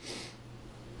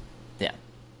 Yeah.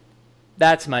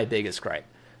 That's my biggest gripe.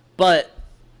 But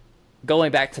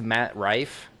going back to Matt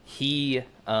Rife, he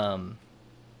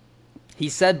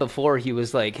said before, he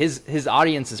was like, his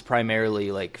audience is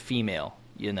primarily like female,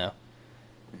 you know?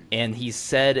 And he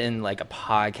said in like a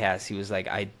podcast, he was like,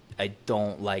 I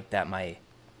don't like that my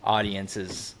audience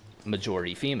is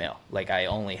majority female. Like, I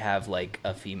only have like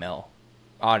a female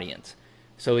audience.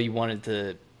 So he wanted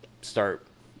to start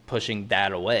pushing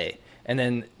that away. And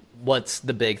then what's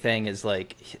the big thing is,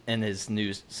 like, in his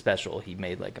new special, he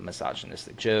made like a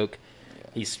misogynistic joke. Yeah.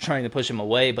 He's trying to push him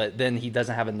away, but then he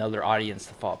doesn't have another audience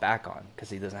to fall back on because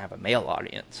he doesn't have a male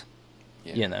audience,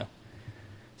 you know?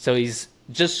 So he's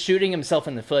just shooting himself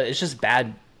in the foot. It's just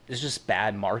bad. It's just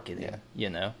bad marketing, you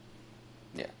know?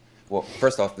 Yeah. Well,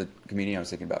 first off, the comedian I was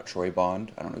thinking about, Troy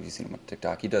Bond. I don't know if you've seen him on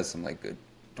TikTok. He does some like good.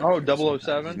 Oh,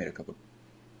 007? He's made a couple.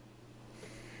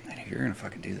 I knew you were gonna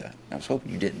fucking do that. I was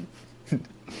hoping you didn't.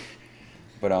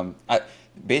 But I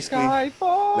basically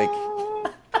Skyfall! Like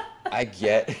I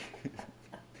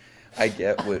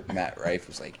get what Matt Rife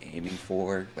was like aiming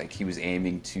for. Like he wasn't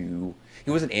aiming to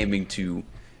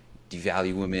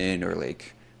devalue women or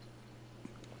like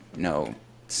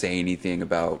say anything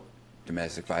about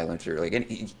domestic violence or like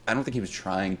I don't think he was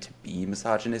trying to be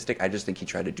misogynistic. I just think he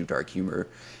tried to do dark humor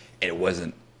and it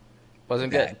wasn't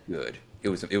that good. It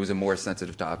was a more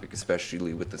sensitive topic,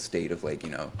 especially with the state of like,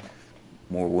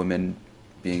 more women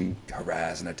being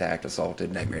harassed and attacked,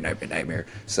 assaulted, nightmare.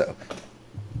 So,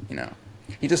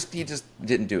 He just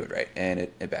didn't do it right, and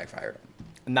it backfired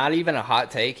him. Not even a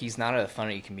hot take. He's not a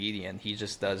funny comedian. He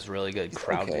just does really good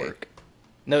crowd okay. work.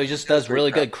 No, he just does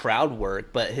really good crowd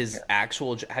work. But his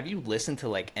actual, have you listened to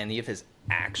like any of his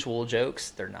actual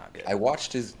jokes? They're not good. I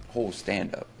watched his whole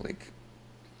stand up. Like,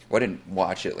 well, I didn't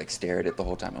watch it, like stare at it the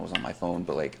whole time I was on my phone,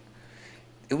 but like,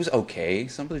 it was okay.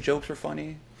 Some of the jokes were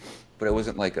funny, but it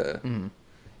wasn't like it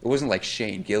wasn't like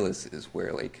Shane Gillis's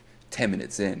where like 10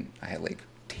 minutes in I had like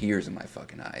tears in my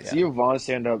fucking eyes. Theo Von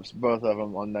stand-ups, both of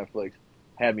them on Netflix,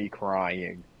 had me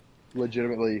crying.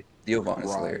 Legitimately Theo Von crying.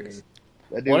 is hilarious.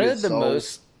 That dude One is of the so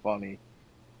most funny.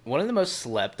 One of the most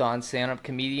slept on stand-up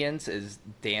comedians is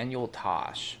Daniel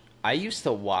Tosh. I used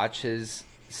to watch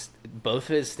both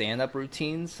of his stand-up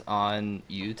routines on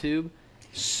YouTube.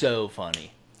 So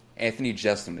funny. Anthony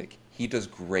Jeselnik, he does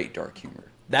great dark humor.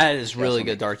 That is really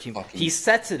good dark humor. He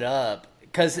sets it up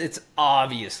because it's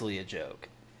obviously a joke.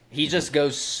 He just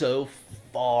goes so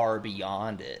far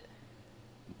beyond it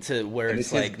to where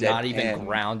it's like not even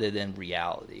grounded in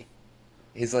reality.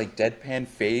 His like deadpan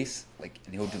face, like,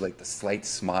 and he'll do like the slight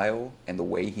smile, and the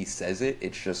way he says it,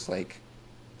 it's just like,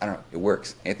 I don't know, it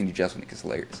works. Anthony Jeselnik is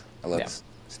hilarious. I love his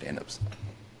stand-ups.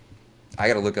 I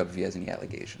gotta look up if he has any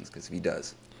allegations, because if he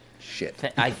does, shit.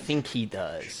 I think he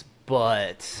does,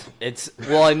 but it's,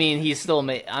 well, I mean, he's still,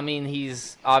 I mean,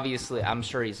 he's obviously, I'm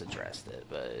sure he's addressed it,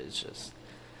 but it's just,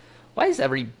 why is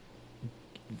every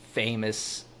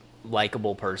famous,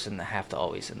 likable person have to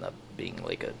always end up being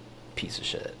like a piece of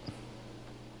shit?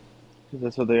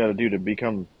 That's what they got to do to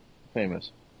become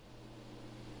famous.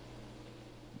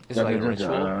 Is it like a ritual?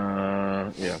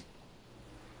 Yeah.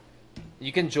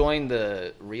 You can join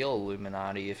the real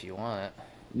Illuminati if you want.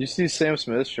 You see Sam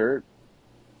Smith's shirt?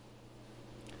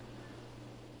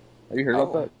 Have you heard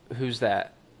about that? Who's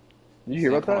that? Did you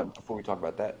hear about that? Before we talk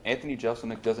about that, Anthony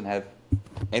Jeselnik doesn't have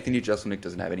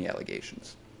any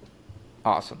allegations.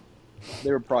 Awesome.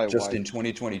 They were probably just white. In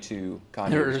 2022. Kanye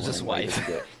They were was just wondering white. why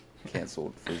he didn't get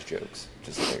canceled for his jokes.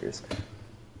 Just hilarious.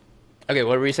 Okay,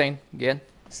 what were you saying again?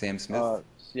 Sam Smith.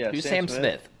 Yeah. Who's Sam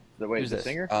Smith? Wait, Who's the this?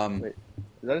 singer? Wait,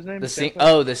 is that his name?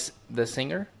 The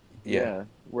singer? Yeah.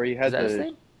 Where he had Is that his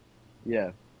name?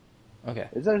 Yeah. Okay.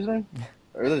 Is that his name?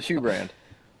 Or the shoe brand?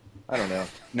 I don't know.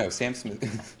 No, Sam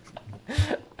Smith.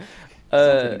 Sounds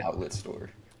like an outlet store.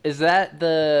 Is that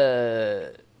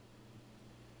the?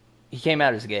 He came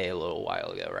out as gay a little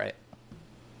while ago, right?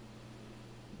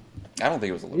 I don't think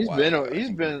it was a little while ago. He's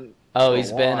been. Oh,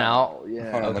 he's been out.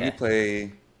 Yeah. Hold on, let me Okay.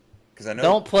 play. Because I know.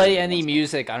 Don't play any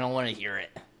music. I don't want to hear it.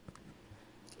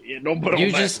 Yeah, don't put on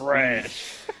You that just-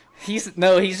 trash. He's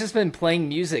just been playing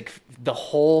music the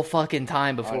whole fucking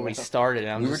time before we started.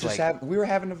 And I'm We were just just like, we were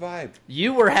having a vibe.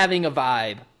 you were having a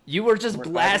vibe. You were just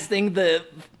blasting the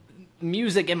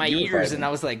music in my You were ears, vibing. and I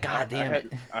was like, God damn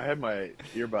it. I had my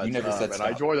earbuds You never up, said and stop.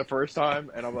 I joined the first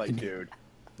time, and I'm like, dude,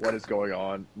 what is going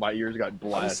on? My ears got I was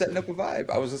blasted. setting up a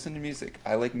vibe. I was listening to music.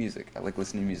 I like music. I like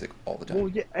listening to music all the time. Well,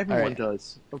 yeah, everyone Alright.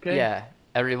 does. Okay. Yeah,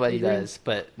 everybody Agree. does,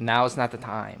 but now is not the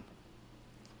time.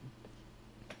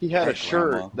 He had a Alright,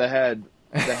 shirt Grandma.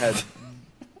 that had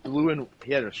blue and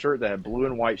he had a shirt that had blue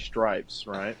and white stripes,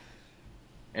 right?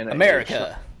 And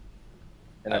America.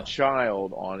 and a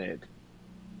child on it,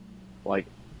 like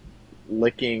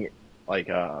licking like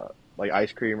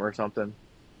ice cream or something.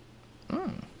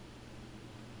 Mm.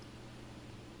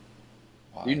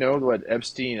 Wow. Do you know what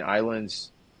Epstein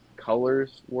Island's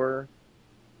colors were?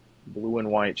 Blue and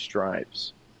white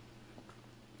stripes.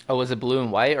 Oh, was it blue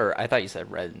and white, or I thought you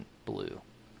said red and blue?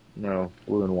 No,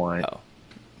 blue and white. Oh,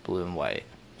 blue and white.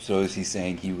 So is he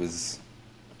saying he was?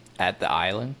 At the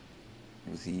island?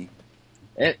 Was he?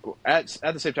 At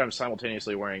the same time,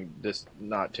 simultaneously wearing this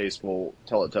not tasteful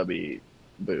Teletubby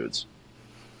boots.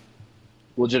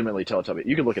 Legitimately Teletubby.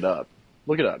 You can look it up.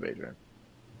 Look it up, Adrian.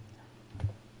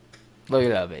 Look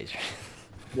it up, Adrian.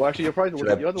 Well, actually, you'll probably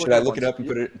Should I look it up and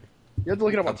put it? You have to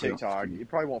look it up on I'll put it on TikTok. screen. You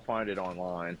probably won't find it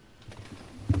online.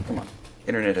 Come on,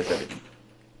 internet has everything.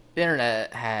 The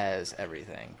internet has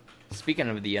everything. Speaking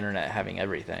of the internet having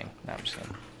everything. No, I'm just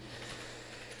kidding.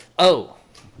 Oh,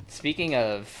 speaking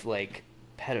of, like,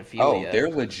 pedophilia. Oh, they're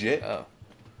legit. Oh.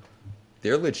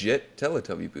 They're legit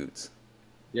Teletubby boots.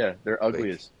 Yeah, they're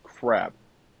ugly Like- as crap.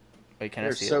 Wait, can I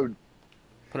They're see so it?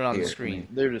 Put it on Here, the screen.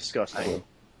 they're disgusting.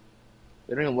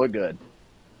 They don't even look good.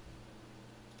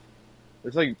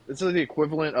 It's like the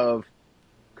equivalent of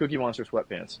Cookie Monster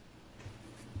sweatpants.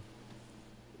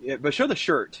 Yeah, but show the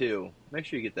shirt too. Make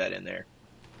sure you get that in there,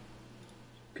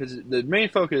 because the main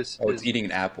focus Oh, is it's eating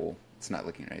an apple. It's not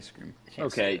licking an ice cream.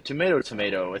 Can't see okay. it. Tomato.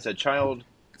 It's a child.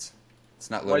 It's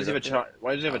not Why does loaded he have a up child?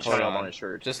 Why does he have a Hold child on his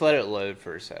shirt? Just let it load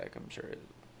for a sec. I'm sure.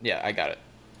 Yeah, I got it.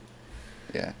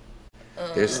 yet. Yeah.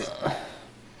 There's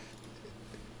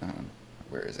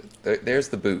where is it? There's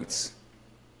the boots.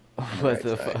 What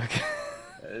the fuck?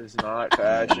 That is not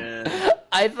fashion.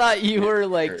 I thought you were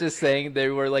like Sure. just saying they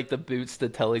were like the boots the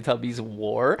Teletubbies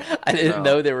wore. I didn't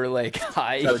No. know they were like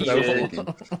high That's what I was heel.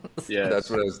 thinking. Yes. That's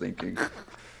what I was thinking.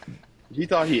 He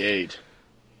thought he ate.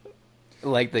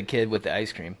 Like the kid with the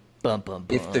ice cream. Bum bum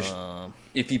bum.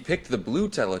 If he picked the blue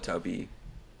Teletubby,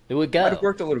 It would might go. have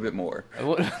worked a little bit more. It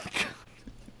would-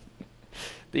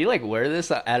 Do you like wear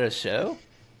this at a show?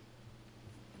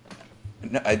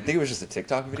 No, I think it was just a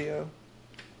TikTok video.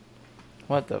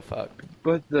 What the fuck?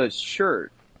 But the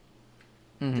shirt,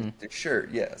 Mm-hmm. The shirt,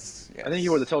 yes. I think he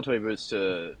wore the Teletubby boots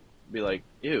to be like,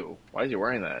 ew, why is he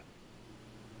wearing that?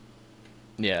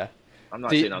 Yeah. I'm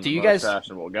not Do- saying I'm do the you most guys-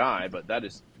 fashionable guy, but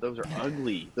those are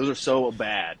ugly. Those are so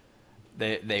bad.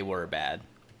 They were bad.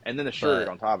 And then the shirt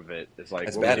But- on top of it is like,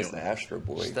 As what are bad we as the doing? Astro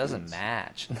Boy. Just doesn't boots.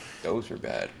 match. Those were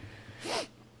bad.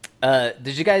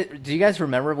 Do you guys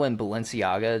remember when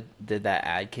Balenciaga did that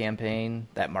ad campaign,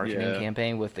 that marketing Yeah.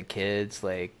 campaign with the kids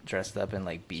like dressed up in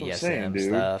like That's what I'm BDSM saying, dude.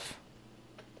 stuff?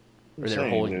 Or they were Insane,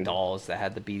 holding dude. dolls that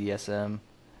had the BDSM.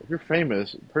 If you're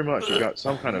famous, pretty much you got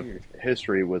some kind of Weird.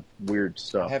 history with weird I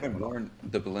stuff. haven't worn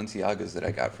the Balenciagas that I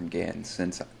got from Gans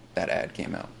since that ad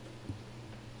came out.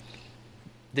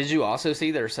 Did you also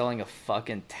see they're selling a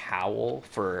fucking towel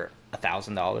for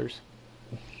 $1,000?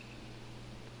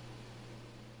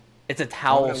 It's a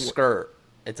towel Oh, skirt.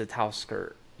 It's a towel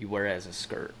skirt. You wear it as a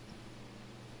skirt.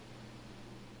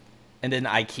 And then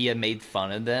IKEA made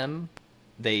fun of them.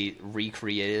 They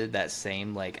recreated that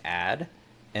same like ad,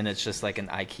 and it's just like an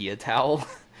IKEA towel,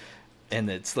 and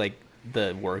it's like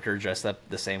the worker dressed up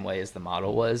the same way as the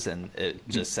model was, and it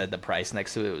just said the price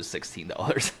next to it was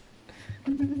 $16.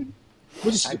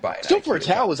 Which is, I'd buy an still for a IKEA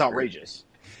towel is towel. outrageous.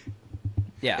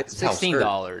 Yeah, It's a towel skirt.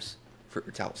 $16. For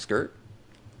a towel skirt?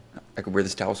 I could wear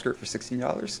this towel skirt for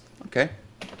 $16? Okay.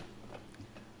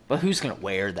 But who's gonna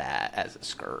wear that as a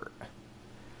skirt?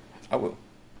 I will.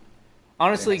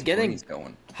 Honestly, That's getting money's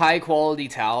going. high quality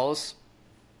towels,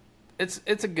 it's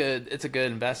a good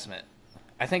investment.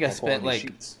 I think I spent Quality like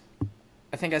sheets.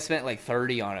 I spent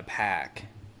 30 on a pack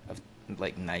of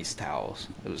like nice towels.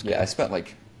 It was good. Yeah, I spent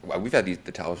like we've had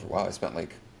the towels for a while. I spent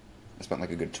like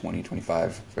a good 20,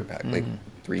 25 for a pack, like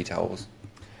 3 towels.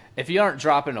 If you aren't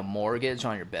dropping a mortgage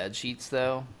on your bed sheets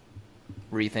though,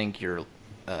 rethink your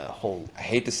whole. I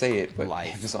hate to say it, but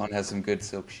Life. Amazon has some good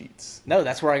silk sheets. No,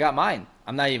 that's where I got mine.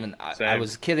 I'm not even. I Same.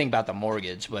 was kidding about the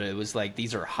mortgage, but it was like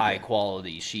these are high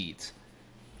quality sheets.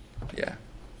 Yeah.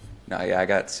 No, yeah, I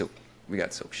got silk. We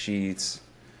got silk sheets.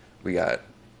 We got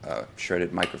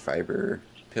shredded microfiber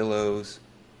pillows.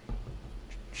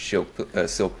 Silk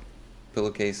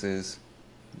pillowcases.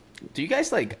 Do you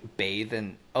guys like bathe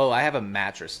in? Oh, I have a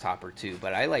mattress topper too,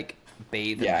 but I like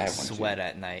bathe Yeah, I in my have one, too. sweat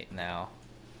at night now.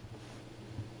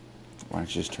 Why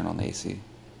don't you just turn on the AC?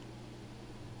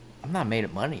 I'm not made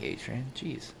of money, Adrian.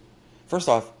 Jeez. First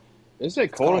off, Is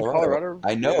it cold in Colorado?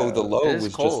 I know Yeah. the low It is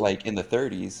was cold. just like in the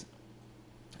 30s.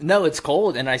 No, it's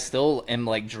cold, and I still am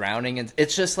like drowning. And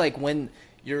it's just like when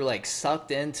you're like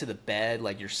sucked into the bed,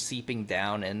 like you're seeping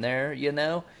down in there. You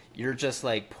know, you're just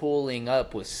like pulling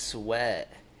up with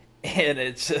sweat, and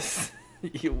it's just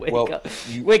you wake Well, up,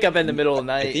 you- wake up in the middle of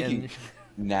the I night, think and you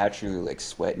naturally like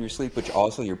sweat in your sleep, but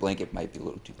also your blanket might be a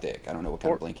little too thick. I don't know what kind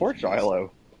Poor, of blanket. poor you use.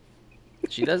 Shiloh.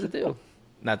 she does it too.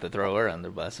 Not to throw her under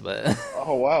the bus, but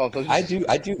Oh wow! So I do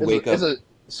It's wake up. It's a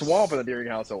swamp in the Deering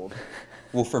household.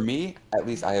 Well, for me, at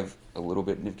least I have a little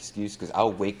bit of an excuse because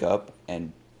I'll wake up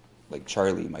and like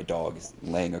Charlie, my dog, is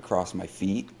laying across my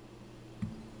feet.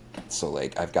 So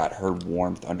like I've got her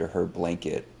warmth under her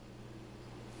blanket,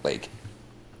 like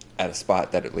at a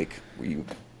spot that it like where you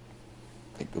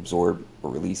like absorb or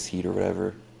release heat or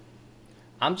whatever.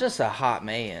 I'm just a hot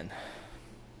man.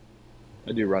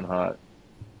 I do run hot.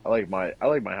 I like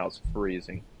my house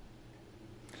freezing.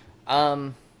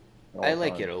 Um, all I the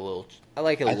like time. it a little. I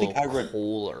like it a I think little I run-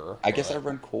 cooler. I guess I but-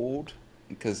 run cold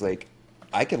because like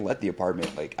I can let the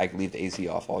apartment like I can leave the AC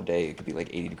off all day. It could be like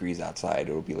 80 degrees outside.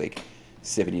 It'll be like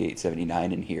 78,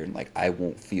 79 in here, and like I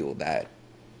won't feel that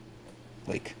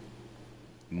like.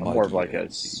 I'm more of muggy like or a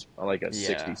anything. I like a Yeah.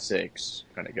 66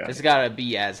 kind of guy. It's got to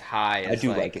be as high I as do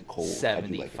like it cold. I do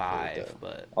like it cold, 75, though.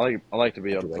 but I like to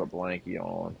be I able do to like- put a blankie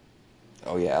on.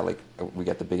 Oh yeah, we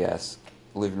got the big ass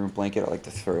living room blanket. I like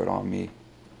to throw it on me.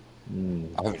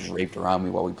 I have it draped around me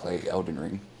while we play Elden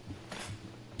Ring.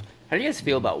 how do you guys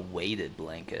feel about weighted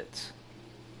blankets?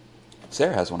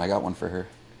 Sarah has one. I got one for her.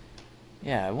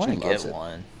 Yeah, I want to She get loves it.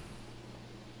 one.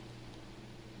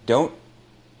 Don't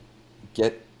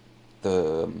get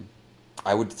the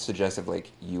I would suggest if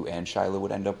like you and Shiloh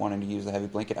would end up wanting to use the heavy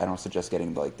blanket, I don't suggest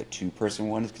getting like the two-person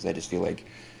ones because I just feel like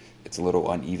it's a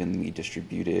little unevenly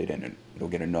distributed and it'll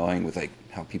get annoying with like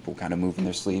how people kind of move in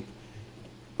their sleep.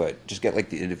 But just get like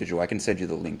the individual. I can send you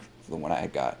the link for the one I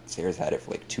got. Sarah's had it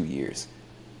for like 2 years.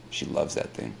 She loves that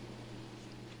thing.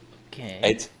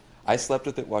 Okay. I slept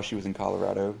with it while she was in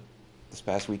Colorado this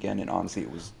past weekend, and honestly,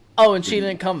 it was. Oh, and she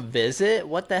didn't come visit?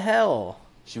 What the hell?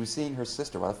 She was seeing her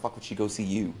sister. Why the fuck would she go see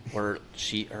you? Her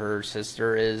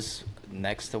sister is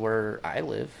next to where I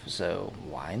live, so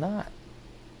why not?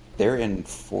 They're in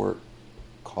Fort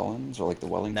Collins or like the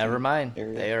Wellington. Never mind.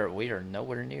 Area. We are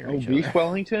nowhere near Oh, each Beach other.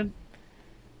 Wellington?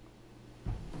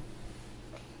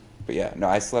 But yeah, no,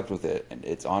 I slept with it, and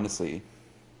it's honestly,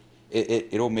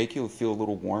 it'll make you feel a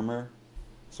little warmer.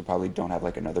 So probably don't have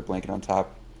like another blanket on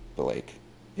top, but like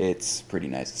it's pretty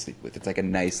nice to sleep with. It's like a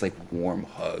nice like warm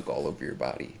hug all over your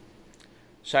body.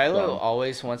 Shiloh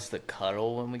always wants to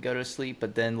cuddle when we go to sleep,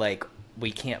 but then like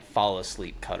we can't fall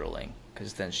asleep cuddling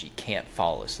because then she can't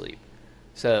fall asleep.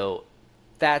 So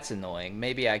that's annoying.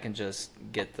 Maybe I can just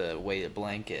get the weighted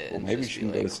blanket. Well, And maybe just she be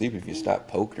can go like, to sleep if you stop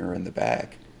poking her in the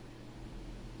back.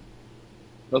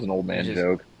 That was an old man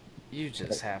joke. You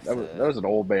just have That was an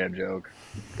old man joke.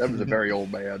 That was a very old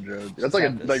man joke. That's like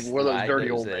have to like one of those slide dirty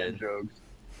those old man in. jokes.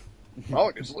 Oh,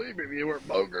 I could sleep if you weren't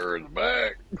poking her in the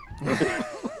back.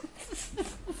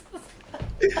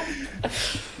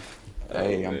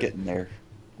 Hey, I'm getting there.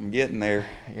 I'm getting there.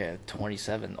 Yeah,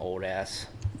 27, old ass.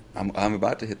 I'm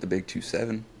about to hit the big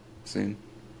 2.7 soon.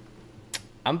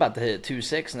 I'm about to hit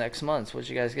 2.6 next month. What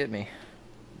you guys get me?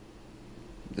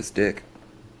 This dick.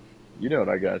 You know what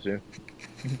I got you.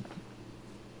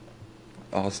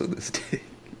 Also this dick.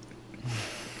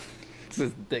 It's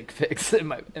this dick pics in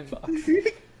my inbox.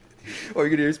 All you're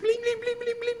gonna hear is bling bling bling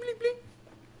bling bling bling bling.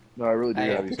 No, I really do I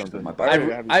have have you pictures something. of my I body.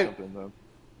 already have you I- something though.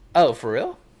 Oh, for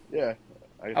real? Yeah.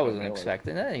 I wasn't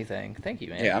expecting anything. Thank you,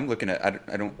 man. Yeah, I'm looking at.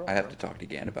 I don't. I have to talk to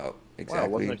Gan about Wow, I exactly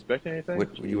wasn't expecting anything.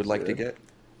 what you would like to get.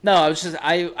 No, I was just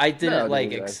I didn't No, like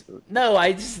dude, I- no,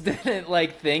 I just didn't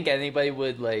like think anybody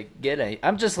would like get any.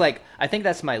 I'm just like I think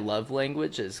that's my love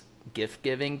language is gift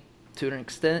giving to an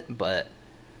extent, but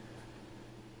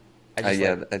I just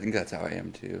Yeah, like, I think that's how I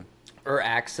am too. or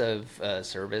acts of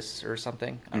service or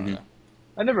something. I don't Mhm. know.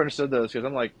 I never understood those because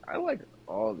I'm like, I like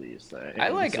all these things. I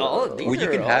like all of these. Well, you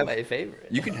are can all have- my favorite.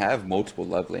 You can have multiple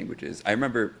love languages. I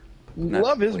remember. not,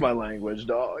 Love is like, my language,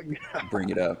 dog. bring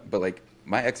it up, but like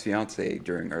my ex fiance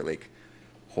during our like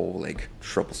whole like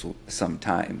troublesome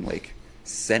time like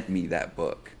sent me that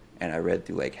book and I read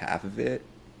through like half of it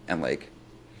and like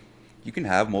you can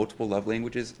have multiple love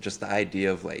languages. Just the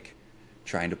idea of like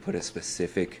trying to put a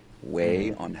specific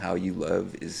way on how you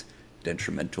love is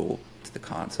detrimental to the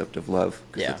concept of love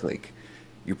because Yeah. it's like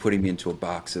you're putting me into a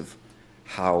box of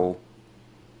how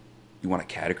you want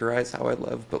to categorize how I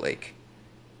love, but like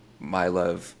my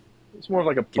love It's more of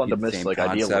like a give you the same fundamentalistic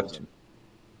concept. idealism.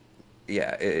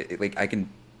 Yeah, like I can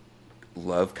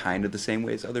love kind of the same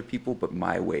way as other people, but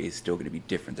my way is still going to be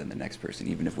different than the next person,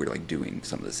 even if we're like doing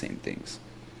some of the same things,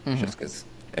 just because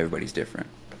everybody's different.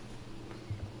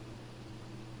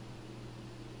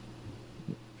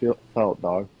 Felt,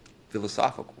 dog.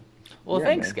 Philosophical. Well, Yeah,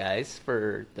 thanks man. guys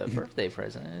for the birthday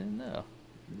present. I didn't know.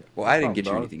 Well, I didn't get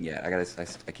you dog. anything yet. I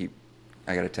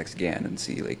gotta text Gan and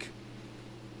see like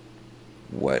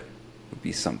what would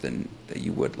be something that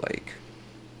you would like.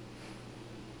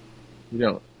 You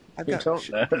don't. I've You got don't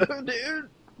shit. know, dude.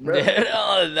 Bro. Dude,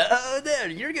 oh no,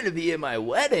 dude, you're gonna be in my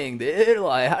wedding, dude.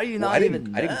 Like, how do you Well, not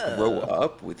even know? I didn't grow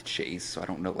up with Chase, so I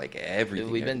don't know like everything.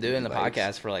 Dude, we've been doing the everybody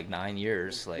likes. podcast for like 9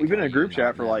 years. Like, We've been how in a do you group chat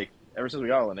not for know? like ever since we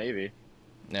got out of the Navy.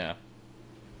 Yeah.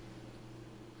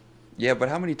 Yeah, but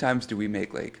how many times do we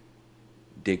make like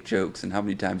dick jokes, and how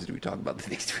many times do we talk about the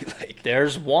things we like?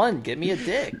 There's one. Give me a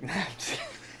dick.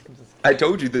 I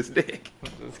told you this dick.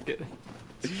 Just kidding.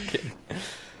 Just kidding.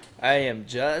 I am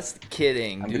just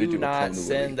kidding. I'm gonna do Do a not clone of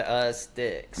send Willie. us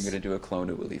dicks. I'm gonna do a clone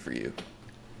of Willie for you.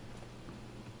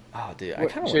 Oh, dude, I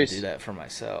What, kind of want to Chase? do that for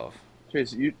myself.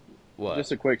 Chase, you. What?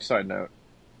 Just a quick side note.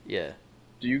 Yeah.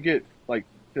 Do you get like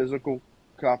physical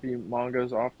copy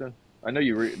mangas often? I know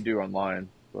you do online,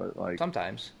 but like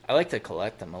Sometimes. I like to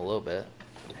collect them a little bit.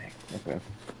 okay.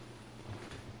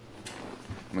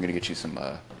 I'm gonna get you some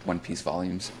One Piece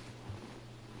volumes.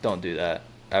 Don't do that.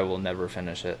 I will never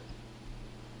finish it.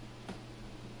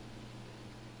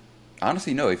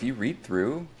 Honestly, no. If you read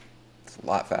through, it's a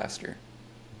lot faster.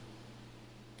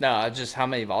 No, just how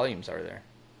many volumes are there?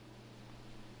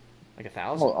 Like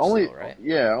 1,000 Well, only still, right?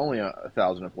 yeah, only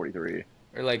 1,043.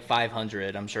 Or like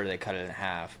 500. I'm sure they cut it in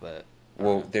half, but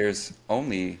Well, there's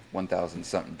only 1,000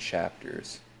 something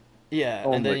chapters. Yeah,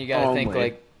 Oh and then my- you gotta oh think my.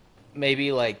 like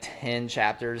maybe like 10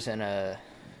 chapters in a.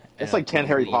 It's like 10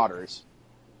 Harry Potters.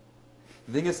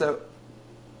 The thing is that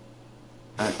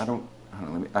I don't.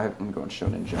 Let me go on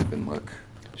Shonen Jump and look.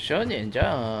 Shonen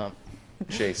Jump.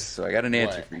 Chase, so I got an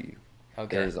answer What? for you.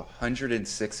 Okay. There's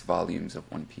 106 volumes of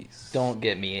One Piece. Don't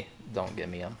get me them.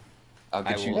 I'll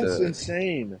get I you will- That's the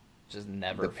insane. Just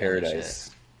never the finish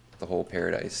Paradise, the whole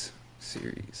Paradise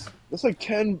series. That's like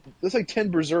 10. That's like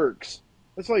 10 Berserks.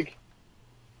 That's like.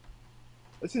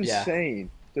 That's Yeah. insane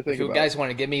to it. think If you about. guys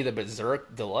want to give me the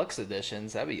Berserk Deluxe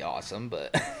editions, that'd be awesome.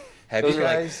 But Have those you are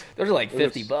guys? like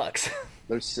 $50.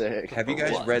 They're sick. Have you For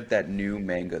guys what? read that new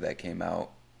manga that came out?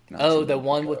 not Oh, too the long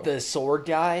one ago? with the sword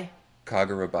guy.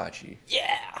 Kagurabachi.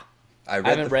 Yeah. I I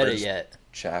haven't the read it first yet.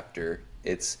 Chapter.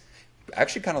 It's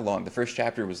actually kind of long. The first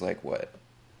chapter was like what?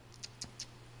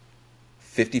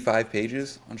 55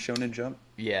 pages on Shonen Jump.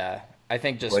 Yeah, I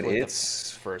think just But with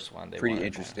it's the first one, they Pretty wanted more.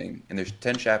 interesting. And there's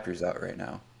 10 chapters out right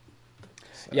now.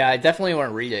 So Yeah, I definitely want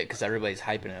to read it because everybody's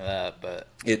hyping it up. But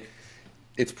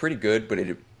it's pretty good, but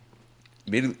it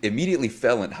immediately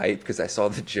fell in hype because I saw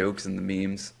the jokes and the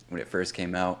memes when it first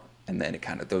came out, and then it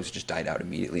kind of those just died out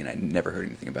immediately, and I never heard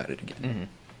anything about it again. Mm-hmm.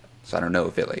 So I don't know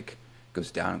if it like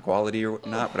goes down in quality or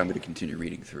not, but I'm going to continue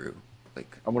reading through.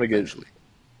 Like I'm gonna get- eventually.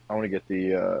 I want to get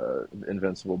the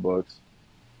Invincible books.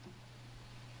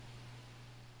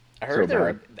 I heard So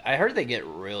they're. bad. I heard they get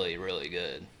really, really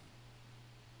good.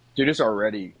 Dude, it's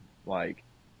already like.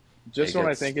 Just It when I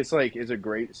gets- think it's like is a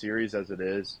great series as it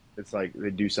is, it's like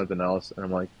they do something else, and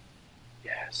I'm like,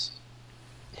 yes,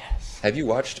 Yes. Have you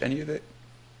watched any of it,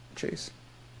 Chase?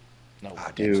 No.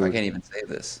 Ah, dude, so I Dude. can't even say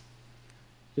this.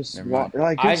 just Never wa- mind.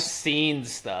 like I've it's, seen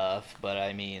stuff, but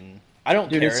I mean, I don't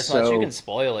Dude, care it's as much. You so- can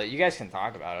spoil it. You guys can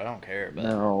talk about it. I don't care. But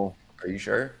no. Are you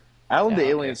sure? Alan the Yeah,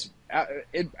 Alien's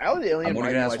Alan the Alien I'm only might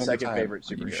be gonna my ask one more second time.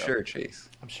 favorite Are you superhero. sure, Chase?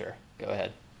 I'm sure. Go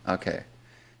ahead. Okay.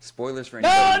 Spoilers for No,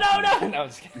 anybody. no. I'm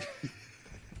just kidding.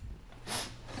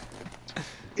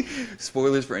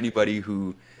 Spoilers for anybody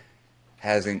who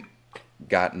hasn't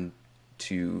gotten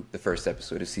to the first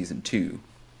episode of season 2.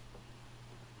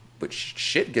 But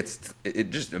shit gets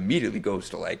it just immediately goes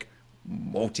to like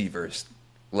multiverse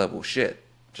level shit.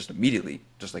 Just immediately,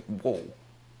 just like whoa.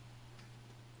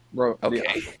 Bro, Okay.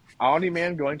 the Omni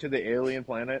Man going to the alien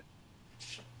planet?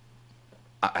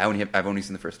 I've only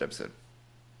seen the first episode.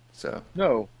 So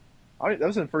No, that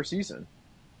was in the first season.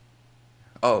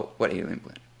 what alien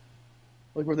planet?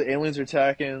 Like where the aliens are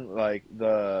attacking, like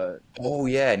the Oh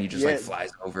yeah, and he just like Yeah.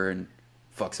 flies over and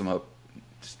fucks him up.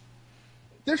 Just,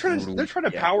 they're trying Totally,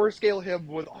 to yeah. power scale him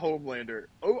with Homelander.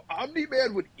 Oh, Omni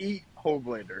Man would eat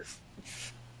Homelander.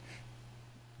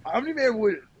 Omni Man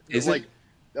would Is like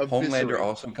Homelander eviscerate.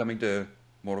 also coming to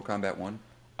Mortal Kombat 1?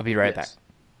 I'll be right Yes. back.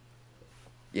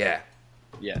 Yeah.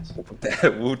 Yes,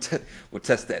 We'll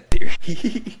test that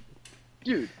theory.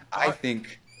 dude. I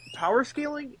think Power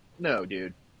scaling? No,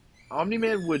 dude. Omni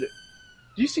Man would.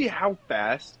 Do you see how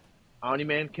fast Omni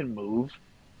Man can move?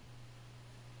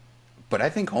 But I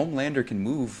think Homelander can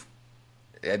move.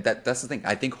 That's the thing.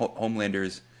 I think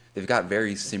Homelanders, they've got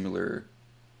very similar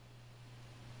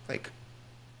like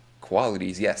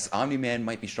qualities. Yes, Omni-Man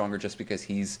might be stronger just because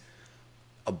he's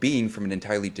a being from an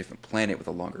entirely different planet with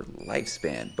a longer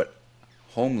lifespan, but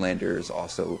Homelander is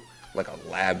also like a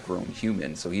lab-grown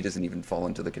human, so he doesn't even fall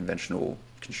into the conventional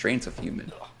constraints of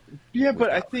human. Yeah, but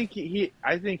I Without- think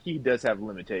he does have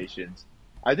limitations.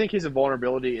 I think his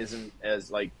invulnerability isn't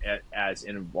as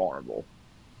invulnerable.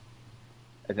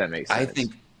 If that makes sense. I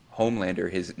think Homelander,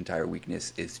 his entire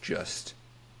weakness is just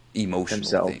emotional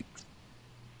Himself. things.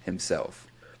 Himself.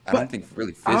 I But, don't think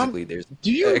really physically there's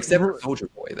do you except for Soldier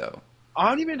Boy though.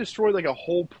 Omni Man destroyed like a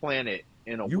whole planet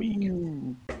in a week.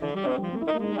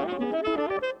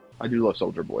 I do love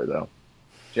Soldier Boy though.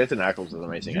 Jensen Ackles is an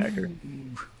amazing actor.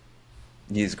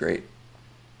 He's great.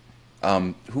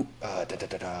 You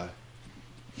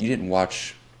didn't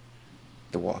watch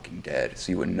The Walking Dead,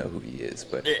 so you wouldn't know who he is,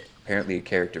 but apparently a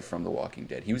character from The Walking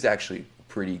Dead. He was actually a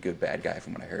pretty good bad guy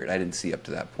from what I heard. I didn't see up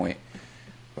to that point.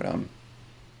 But I'm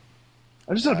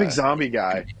just not a big zombie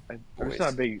guy. I'm boys.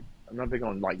 not big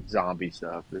on like zombie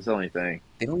stuff. That's the only thing.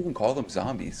 they don't even call them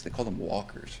zombies. They call them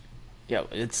walkers. Yo,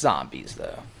 it's zombies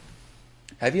though.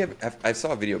 Have you ever? I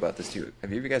saw a video about this too.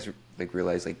 Have you ever guys like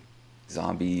realized like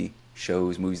zombie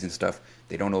shows, movies, and stuff?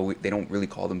 They don't really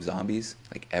call them zombies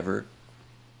like ever.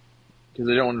 Because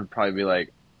they don't want to probably be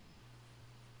like,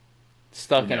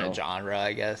 Stuck You in know. a genre,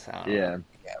 I guess. I don't know. yeah.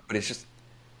 Yeah, but it's just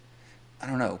I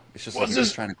don't know. It's just What's like you're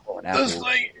just this- trying to call an apple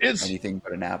it's anything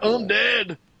but an apple.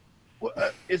 undead.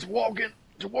 It's walking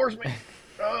towards me.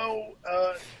 Oh,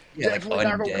 Yeah, like definitely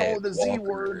not gonna call it the undead Z walker.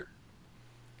 word.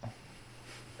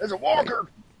 There's a walker.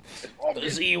 The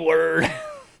Z word.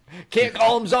 Can't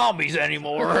call them zombies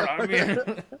anymore. I mean,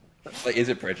 Like, is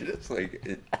it prejudice?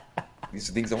 These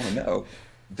are things I want to know.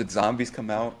 Did zombies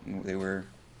come out and they were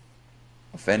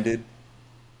offended?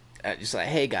 just like,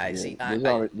 hey guys,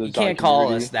 Yeah, you can't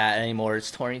call us that anymore.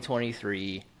 It's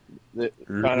 2023. Kind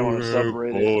of on a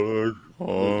subreddit.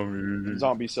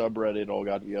 Zombie subreddit all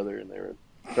got together and they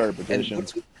started And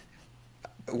petitions.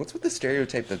 what's with the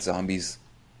stereotype that zombies,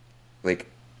 like,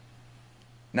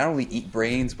 not only eat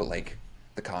brains, but like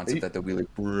the concept that they'll be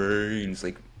like brains,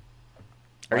 like.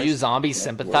 Are you zombie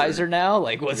sympathizer now?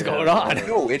 Like, what's going on?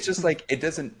 No, it's just like it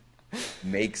doesn't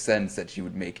make sense that you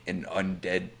would make an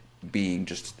undead being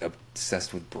just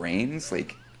obsessed with brains.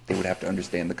 Like, they would have to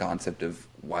understand the concept of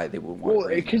why they would want. Well,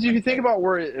 because if you think about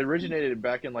where it originated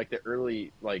back in like the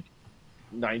early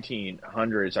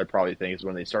 1900s, I probably think is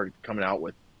when they started coming out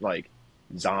with like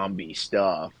zombie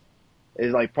stuff.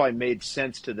 It like probably made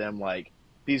sense to them. Like,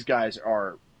 these guys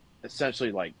are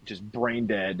essentially like just brain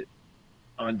dead,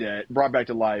 undead, brought back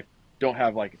to life, don't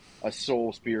have like a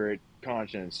soul, spirit,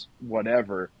 conscience,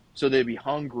 whatever. So they'd be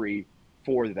hungry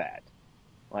for that.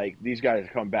 Like, these guys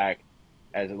come back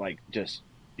as like just,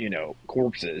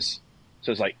 corpses.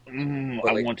 So it's like,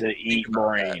 I want to eat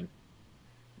brain.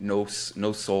 No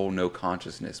soul, no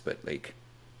consciousness, but like,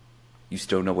 you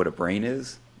still know what a brain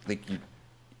is. Like,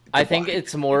 I think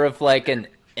it's more of like an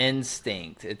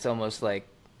instinct. It's almost like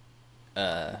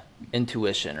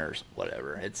intuition or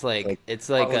whatever. It's like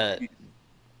a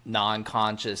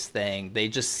non-conscious thing. They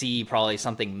just see probably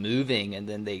something moving and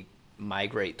then they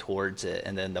migrate towards it,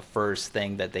 and then the first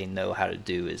thing that they know how to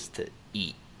do is to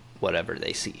eat whatever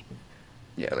they see.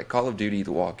 Yeah, like Call of Duty,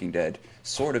 The Walking Dead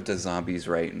sort of does zombies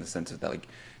right in the sense of that, like,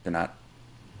 they're not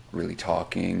really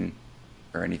talking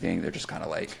or anything. They're just kind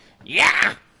of like,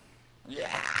 Yeah.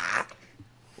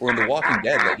 Or in The Walking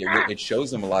Dead, like, it shows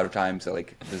them a lot of times that,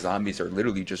 like, the zombies are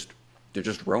literally they're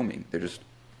just roaming.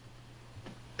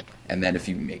 And then if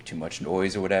you make too much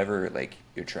noise or whatever, like,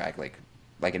 you attract like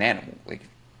an animal, like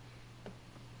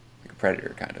a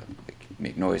predator, kind of. Like,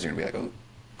 make noise, you're gonna be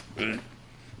like,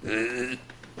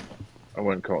 I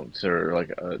wouldn't consider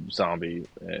like a zombie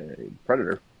a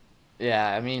predator.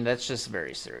 Yeah, I mean, that's just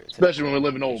very stereotypical. Especially when we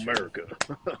live in old America.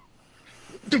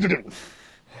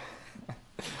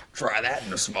 try that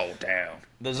in a small town.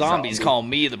 The zombies call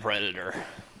me the predator.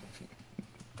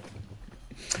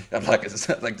 I'd like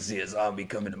to see a zombie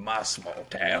come into my small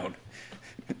town.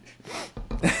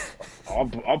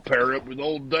 I'll pair up with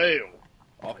old Dale.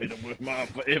 I'll hit him with my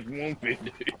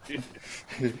F-150.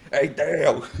 Hey,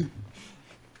 Dale,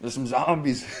 there's some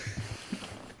zombies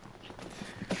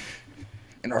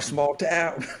in our small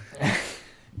town.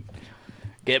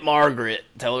 Get Margaret.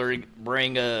 Tell her to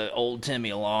bring old Timmy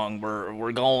along.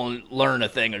 We're going to learn a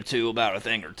thing or two about a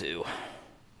thing or two.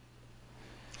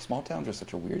 Small towns are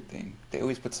such a weird thing. They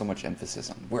always put so much emphasis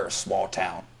on, we're a small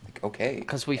town. Like, okay.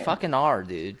 Because we fucking are,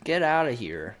 dude. Get out of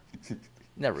here.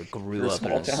 Never grew up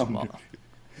in a small...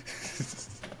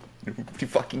 Nobody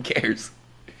fucking cares.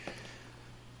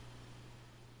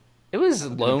 It was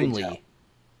lonely.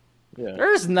 Yeah.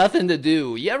 There's nothing to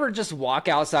do. You ever just walk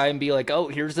outside and be like, oh,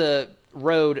 here's a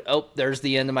road. Oh, there's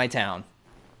the end of my town.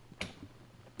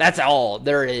 That's all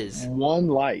there is. One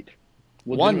light.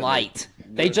 One light.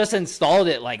 They just installed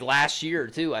it like last year,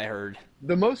 too, I heard.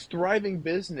 The most thriving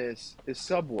business is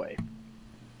Subway.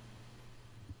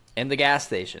 And the gas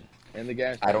station. And the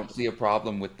gas station. I don't see a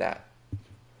problem with that.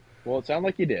 Well, it sounded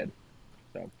like you did.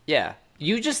 So. Yeah.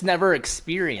 You just never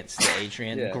experienced it,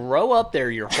 Adrian. Yeah. Grow up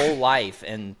there your whole life,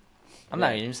 and I'm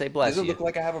not even going to say bless Does it you. look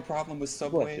like I have a problem with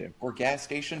Subway or gas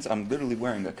stations? I'm literally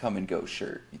wearing a come and go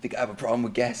shirt. You think I have a problem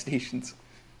with gas stations?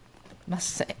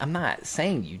 I'm not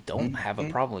saying you don't have a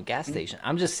problem with gas station.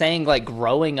 I'm just saying, like,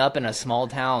 growing up in a small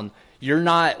town, you're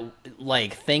not,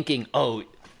 like, thinking, oh,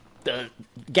 the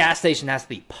gas station has to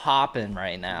be popping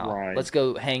right now. Right. Let's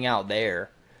go hang out there.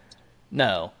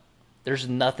 No. There's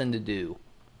nothing to do.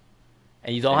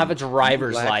 And you don't have a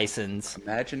driver's license.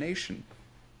 Imagination.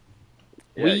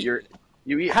 Yeah,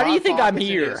 you eat How do you Hot think I'm Pockets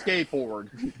and here? you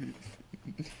skateboard.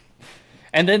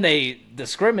 And then they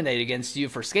discriminate against you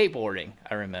for skateboarding,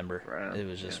 I remember. Right. It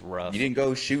was just rough. You didn't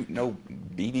go shoot no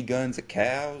BB guns at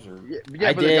cows? Or Yeah,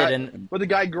 I but did, but the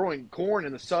guy growing corn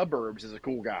in the suburbs is a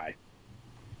cool guy.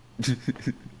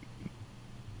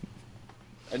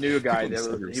 I knew a guy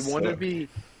that he wanted to be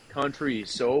country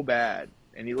so bad,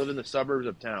 and he lived in the suburbs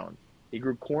of town. He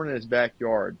grew corn in his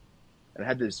backyard and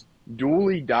had this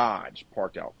dually Dodge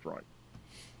parked out front.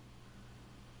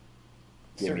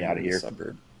 Get me out of here.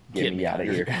 Suburb. Get me out of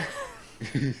here.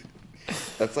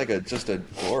 That's like just a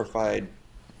glorified,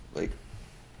 like,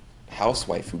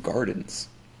 housewife who gardens.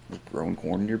 Growing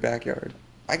corn in your backyard.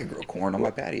 I could grow corn on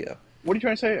my patio. What are you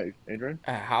trying to say, Adrian?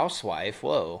 A housewife.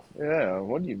 Whoa. Yeah,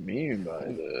 what do you mean by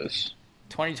this?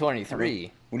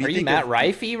 2023. When you Are you think Matt of-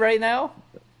 Rifey right now?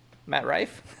 Matt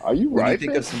Rife? Are you When you rifling?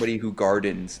 think of somebody who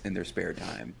gardens in their spare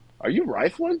time, Are you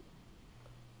rifling?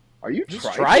 Are you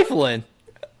Trifling.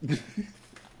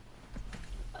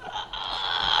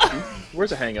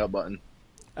 Where's the hang up button?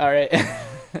 All right. you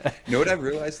know what I've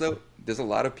realized though? There's a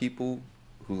lot of people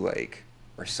who like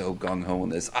are so gung ho on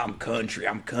this. I'm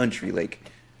country. Like,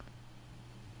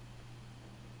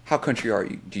 how country are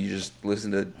you? Do you just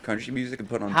listen to country music and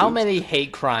put on? How tubes? many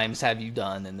hate crimes have you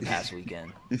done in the past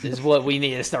weekend? Is what we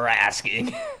need to start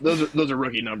asking. Those are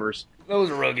rookie numbers. Those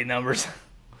are rookie numbers.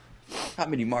 How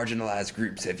many marginalized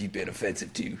groups have you been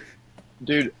offensive to?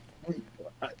 Dude,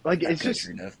 like Not it's just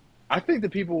country enough. I think the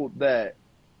people that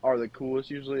are the coolest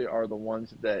usually are the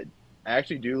ones that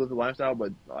actually do live the lifestyle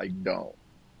but like don't.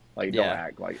 Like don't Yeah.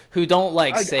 act like Who don't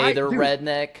like say they're dude,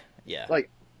 redneck. Yeah. like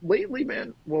lately,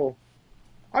 man. Well,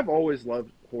 I've always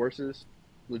loved horses.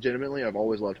 Legitimately, I've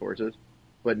always loved horses.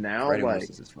 But now, Riding like,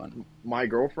 horses is fun. my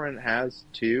girlfriend has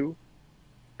two,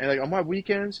 and like on my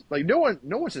weekends, like no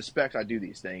one suspects I do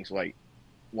these things. Like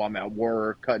while I'm at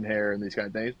work, cutting hair, and these kind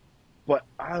of things. But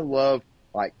I love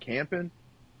like camping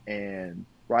and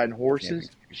riding horses,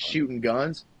 Camping's shooting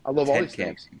guns. I love all Tent these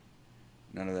things. camping.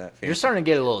 None of that. You're starting to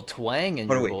get a little twang in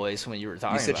Hold on, your wait. voice when you were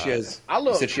talking You said about she it. has. I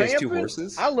love You said she has two camping.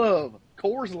 horses. I love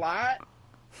Coors Light,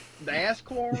 the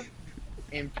Asclar,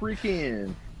 and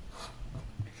freaking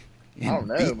I don't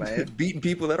know, man. Beating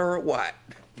people that are white.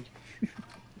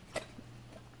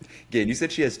 Again, you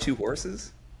said she has two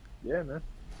horses. yeah, man.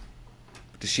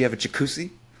 Does she have a jacuzzi?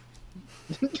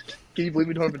 Can you believe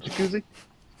we don't have a jacuzzi?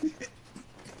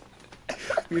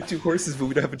 We have two horses, but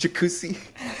we don't have a jacuzzi.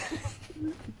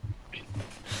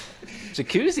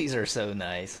 Jacuzzis are so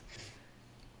nice.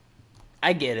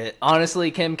 I get it. Honestly,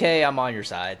 Kim K, I'm on your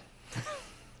side.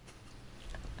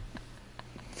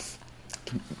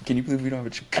 Can you believe we don't have a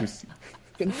jacuzzi?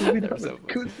 Can you believe we don't have a So-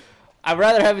 jacuzzi? I'd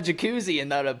rather have a jacuzzi and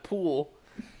not a pool.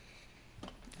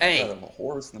 I'd Hey, rather have a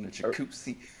horse than a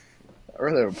jacuzzi. I'd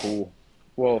rather have a pool.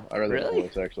 Well, I'd rather have Really? a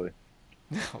horse, actually.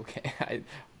 okay. I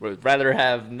would rather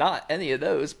have not any of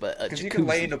those, but a Because you can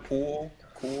lay in jacuzzi. a pool,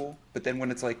 cool. But then when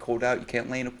it's like cold out, you can't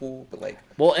lay in a pool. But like,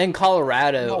 Well, in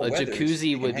Colorado, No a weathers. jacuzzi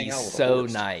You can would be hang out with a so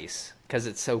horse. nice because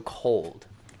it's so cold.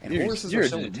 and You're- horses you're are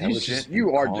so just- intelligent. You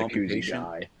and are calm and jacuzzi patient.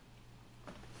 guy.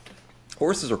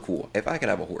 Horses are cool. If I could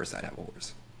have a horse, I'd have a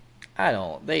horse. I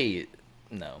don't.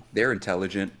 No. They're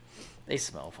intelligent. They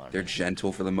smell funny. They're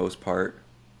gentle for the most part.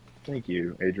 Thank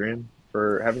you, Adrian,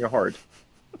 for having a heart.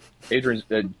 Adrian's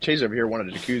Chase over here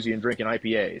wanted a jacuzzi and drinking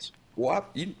IPAs. Well,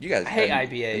 you guys. I hate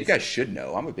mean, IPAs. You guys should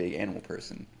know. I'm a big animal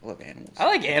person. I love animals. I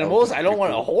like animals. Oh, I don't you're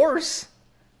want a cool. horse.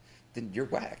 Then you're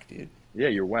whack, dude. Yeah,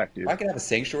 you're whack, dude. If I could have a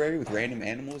sanctuary with random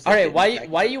animals. All that right, get why attacked,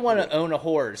 why you want to own a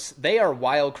horse? They are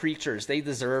wild creatures. They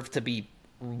deserve to be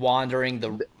wandering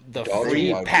the Dogs are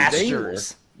free wild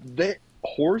pastures.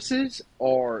 Horses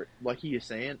are, like he is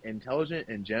saying, intelligent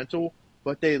and gentle,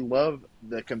 but they love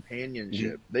the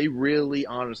companionship. They really,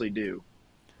 honestly do.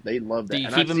 They love that. Do you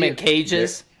And keep I them see in it.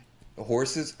 cages? The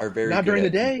horses are very Not good during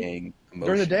at the day. conveying During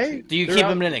the emotion, day? too. Do you They're keep out-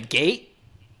 them in a gate?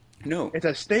 No. It's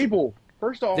a stable.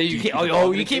 First off, Do you keep, keep a oh, dog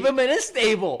in you a keep gate? them in a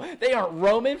stable. They aren't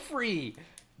roaming free.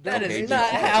 That Okay, is do you not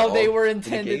keep a how they dog were in a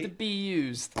intended to gate? be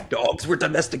used. Dogs were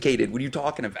domesticated. What are you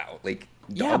talking about? Like,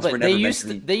 dogs Yeah, were but never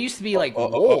meant they used to be like oh.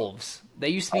 wolves. They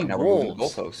used to be Now we're moving the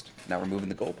wolves. goalpost. Now we're moving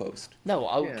the goalpost.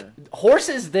 No, Yeah.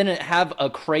 horses didn't have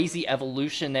a crazy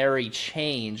evolutionary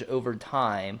change over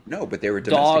time. No, but they were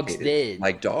Dogs domesticated. did.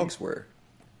 Like dogs were.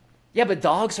 Yeah, but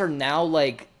dogs are now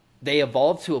like they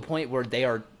evolved to a point where they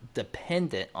are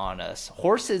dependent on us.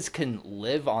 Horses can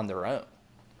live on their own.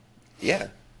 Yeah.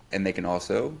 And they can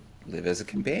also live as a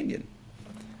companion.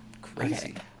 Crazy.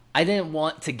 Okay. I didn't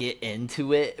want to get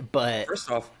into it, but First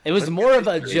off, it was let's more get of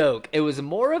a straight. joke. It was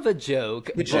more of a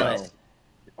joke, Pigeons.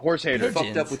 but horse You're haters. Pigeons.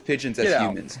 fucked up with pigeons as Get out.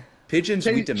 humans. Pigeons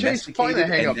we Chase, domesticated find the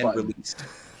hang and up then button. released.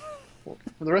 For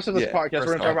the rest of this Yeah, podcast, we're first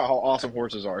going to talk off. about how awesome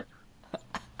horses are.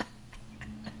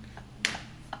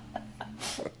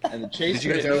 And the Chase Did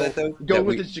you guys gonna know that, though? Go That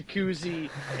with we- his jacuzzi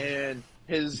and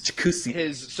his Jacuzzi.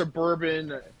 his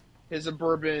suburban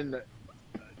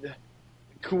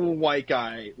cool white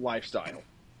guy lifestyle.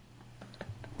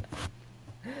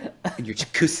 In your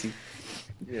jacuzzi.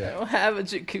 I don't have a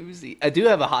jacuzzi. I do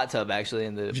have a hot tub actually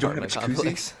in the You don't have a apartment jacuzzi?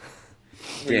 complex.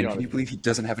 Dan, know, can you believe he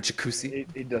doesn't have a jacuzzi?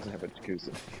 He doesn't have a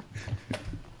jacuzzi.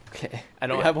 Okay, I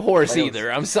don't have a horse I don't-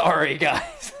 either. I'm sorry,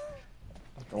 guys.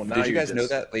 Well, now Did you guys know just-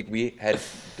 that? Like, we had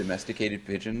domesticated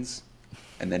pigeons,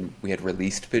 and then we had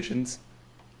released pigeons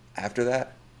after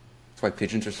that. That's why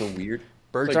pigeons are so weird.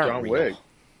 Birds It's like aren't John real. Wick.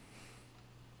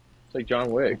 It's like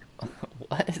John Wick.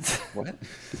 What? What?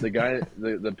 The guy,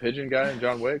 the pigeon guy in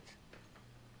John Wick.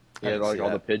 He I had didn't like see all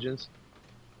that. the pigeons.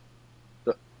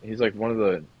 He's like one of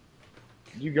the.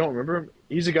 You don't remember him?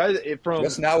 He's a guy from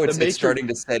Just now, the it's Matrix. starting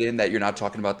to set in that you're not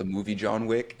talking about the movie John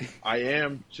Wick. I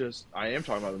am talking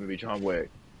about the movie John Wick.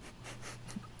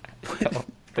 Oh,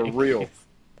 For real.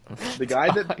 The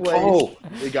guy that plays Oh.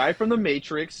 the guy from the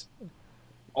Matrix.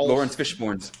 Also, Lawrence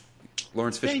Fishburne's.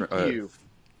 Thank you.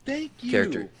 Thank you.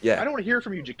 Character, yeah. I don't want to hear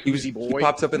from you, He jacuzzi boy.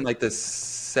 pops up in like the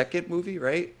second movie,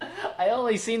 right? I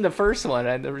only seen the first one.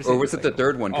 I've never seen. Or was it the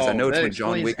third one? Because I know it's that when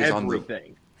John explains Wick is on the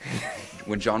everything.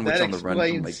 when John Wick's That on the run from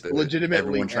like explains legitimately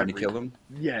everyone trying to kill him.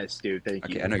 Yes, dude. Thank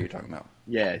you. Okay, I know what you're talking about.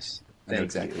 Yes. I know Thank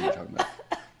exactly you. what you're talking about.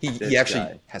 He This actually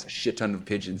guy. has a shit ton of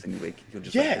pigeons and like he'll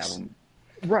just Yes. like, have them.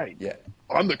 Right. Yeah.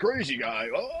 I'm the crazy guy.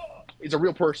 Oh, he's a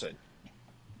real person.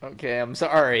 Okay, I'm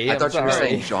sorry. I thought you were sorry.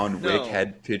 saying John Wick No.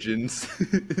 had pigeons.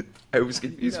 I was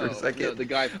confused for a second. No, the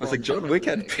guy I was like, from John John Wick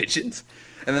had Wick. pigeons?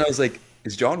 And then I was like,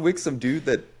 is John Wick some dude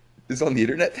that is on the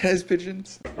internet that has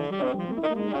pigeons?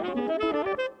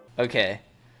 Okay,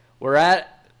 we're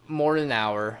at more than an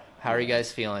hour. How are you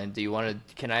guys feeling? Do you want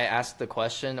to? Can I ask the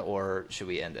question, or should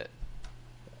we end it?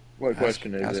 What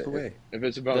question is ask it? away. If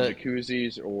it's about The-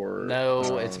 jacuzzis or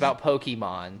No, it's about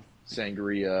Pokemon.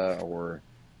 sangria or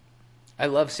I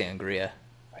love sangria.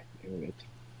 I knew it.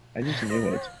 I just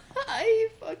knew it. I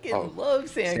fucking Oh, love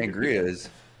sangria. Sangria is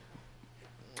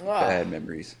Ah. bad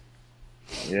memories.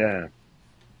 Yeah.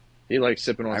 He likes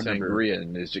sipping on I remember- sangria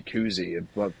in his jacuzzi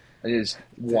and his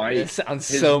white. That sounds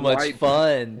his so much white-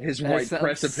 fun. His That white sounds-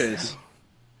 precipice.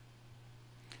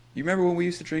 You remember when we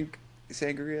used to drink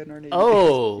sangria in our neighborhood?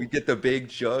 Oh. We'd get the big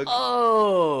jug.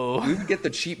 Oh, We would get the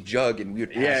cheap jug and we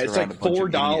would pass Yeah, it it's around like a bunch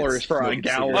of $4 idiots for a smoking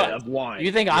gallon cigarettes. of wine.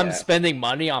 you think I'm Yeah. spending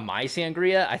money on my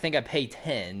sangria? I think I pay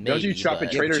 10. Don't you maybe, shop at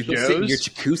but Yeah, but Trader you go sit in your Joe's?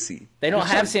 jacuzzi. They don't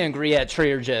have sangria at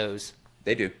Trader Joe's.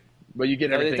 They do. But you get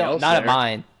No, they everything don't. else Not there. at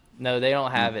mine. No, they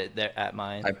don't have it there at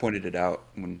mine. I pointed it out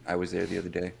when I was there the other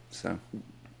day. So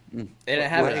They didn't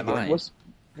have What- it at what- mine.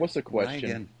 What's the Why question?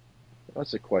 again?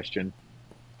 What's the question?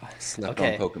 Slept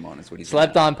Okay. on Pokemon is what he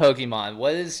Slept on Pokemon.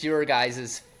 What is your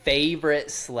guys'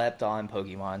 favorite slept on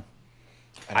Pokemon?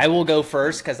 I will go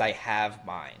first because I have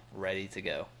mine ready to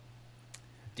go.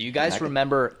 Do you guys I can-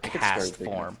 remember I can start Cast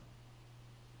thinking. Form?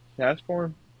 Task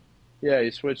form? Yeah, he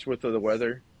switched with the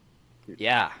weather.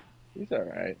 Yeah. He's all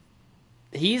right.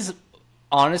 He's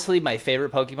honestly my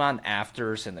favorite Pokemon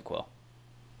after Cyndaquil.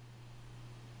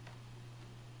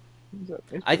 He's I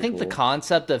pretty think the cool.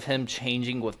 concept of him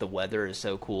changing with the weather is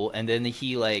so cool, and then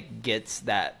he like gets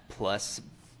that plus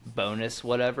bonus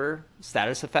whatever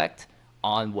status effect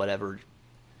on whatever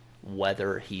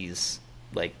weather he's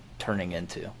like turning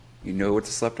into. You know what's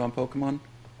a slept on Pokemon?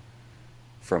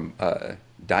 From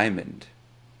Diamond.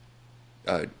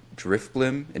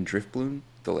 Drifblim and Drifbloom,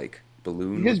 the like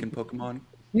balloon You guys- looking Pokemon.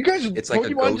 You guys, It's like a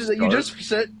Pokemon ghost that you dart. just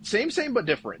said same but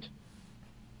different.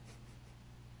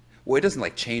 Well, it doesn't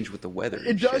like change with the weather. It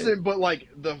and shit. doesn't, but like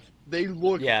they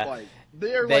look Yeah. like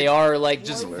They are like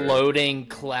just floating. floating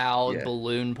cloud Yeah.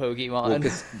 balloon Pokemon. Well,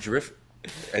 because Drift,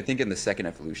 I think in the second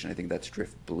evolution, I think that's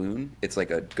Drifbloom. It's like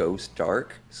a ghost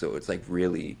dark, so it's like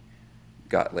really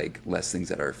got like less things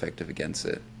that are effective against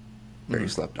it. Very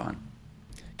slept on.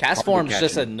 Cast Probably Form's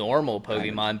just a catching normal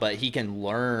Diamond. Pokemon, but he can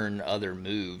learn other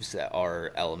moves that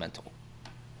are elemental.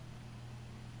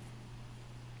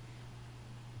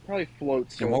 probably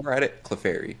floats. And while we're at it,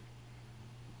 Clefairy.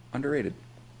 Underrated.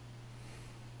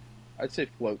 I'd say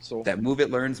Floatzel. That move it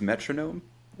learns, Metronome,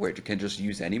 where it can just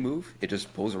use any move. It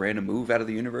just pulls a random move out of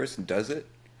the universe and does it.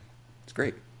 It's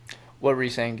great. What were you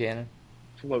saying, Gannon?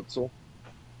 Floatzel.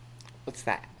 What's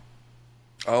that?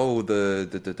 Oh, the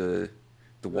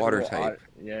Like water a little type.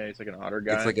 ot- yeah, he's like an otter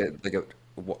guy.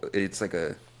 It's like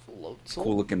a Floatzel?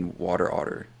 cool looking water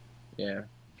otter. Yeah,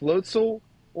 Floatzel.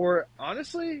 Or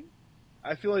honestly,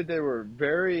 I feel like they were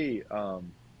very.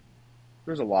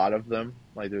 There's a lot of them.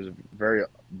 Like there's a very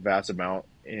vast amount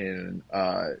in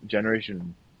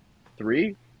Generation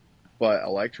 3, but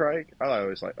Electrike.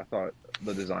 I thought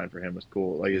the design for him was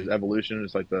cool. Like his evolution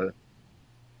is like the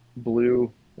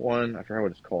blue one. I forgot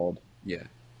what it's called. Yeah.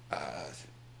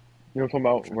 You know what I'm talking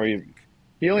about? Where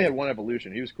he only had one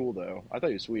evolution. He was cool though. I thought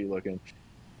he was sweet looking.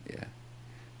 Yeah.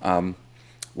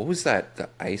 What was that? The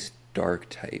ice dark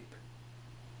type.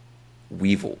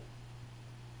 Weevil.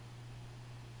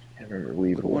 I can't remember A little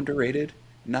Weevil. underrated.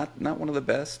 Not one of the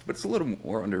best, but it's a little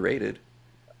more underrated.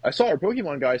 I saw our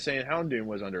Pokemon guy saying Houndoom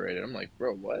was underrated. I'm like,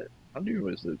 bro, what? Houndoom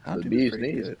was the Houndoom is bee's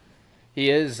pretty knees. good. He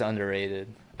is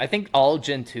underrated. I think all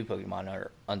Gen 2 Pokemon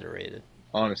are underrated.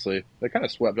 Honestly, they kind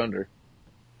of swept under.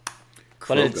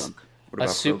 But it's Krogunk. What a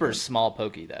about super Krogunk? small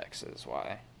Pokédex is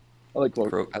why. I like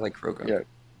I like Krogunk. Yeah,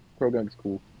 Krogunk's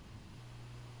cool.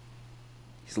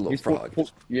 He's a little He's frog.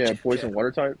 poison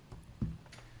water type.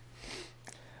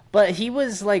 But he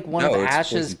was like one of No, it's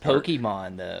Ash's Poison Dark.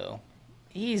 Pokemon though.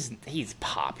 He's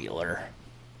popular.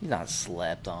 He's not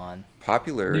slept on.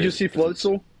 Popular. Did you see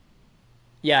Floatzel?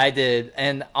 Yeah, I did.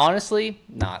 And honestly,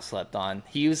 not slept on.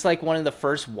 He was like one of the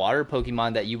first water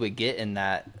Pokemon that you would get in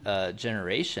that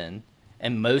generation,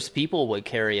 and most people would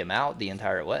carry him out the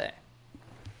entire way.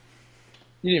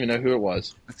 You didn't even know who it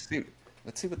was. Let's see.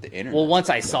 Let's see what the internet. Well, once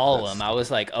I says saw about him, this. I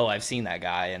was like, "Oh, I've seen that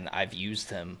guy, and I've used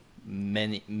him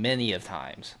many of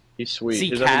times." He's sweet.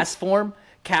 See, Is that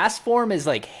cast form is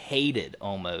like hated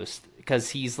almost because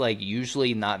he's like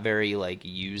usually not very like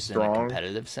used in a Strong?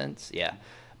 competitive sense. Yeah,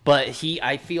 but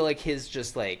I feel like his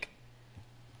just like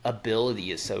ability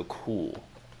is so cool.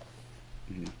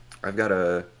 I've got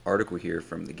a article here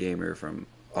from the Gamer from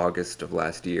August of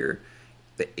last year.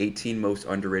 The 18 most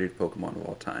underrated Pokemon of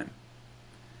all time.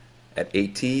 At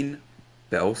 18,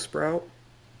 Bellsprout.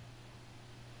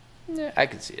 Yeah, I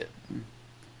could see it.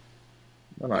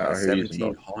 I'm not out here using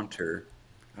 17, both. Haunter.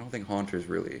 I don't think Haunter's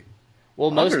really.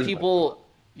 Well, most Haunter's- people,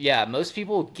 yeah, most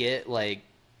people get like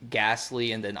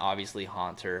Ghastly and then obviously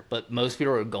Haunter, but most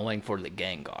people are going for the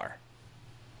Gengar.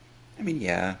 I mean,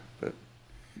 yeah, but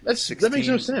That makes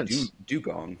no 16, sense.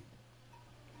 Dugong.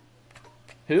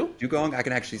 Who? Dugong, I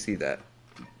can actually see that.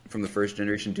 From the first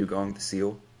generation, Dugong, the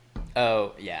seal.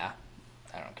 Oh, yeah.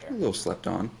 I don't A care. little slept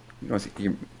on. You don't see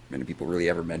many people really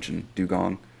ever mention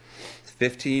Dugong.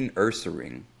 15,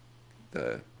 Ursaring.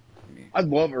 I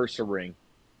love Ursa Ring.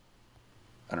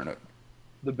 I don't know.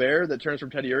 The bear that turns from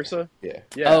Teddy Ursa. Yeah.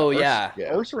 Yeah. Oh, yeah.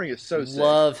 Ursa Ring is so sick.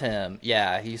 Love him.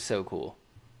 Yeah, he's so cool.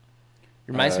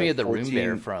 Reminds me of the Rune 14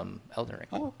 Bear from Elden Ring.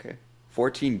 Oh, okay.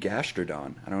 14,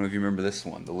 Gastrodon. I don't know if you remember this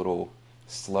one, the little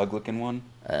slug-looking one.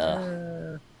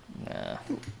 Yeah.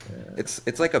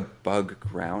 It's like a bug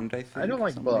ground, I think. I don't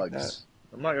like something like bugs.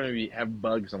 I'm not going to have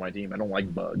bugs on my team. I don't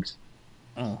like bugs.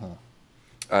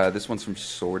 Uh-huh. This one's from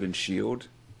Sword and Shield.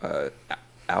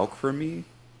 Alchemy.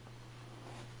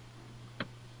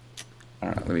 I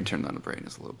don't know. Let me turn down the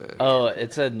brightness a little bit. Oh,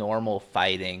 it's a normal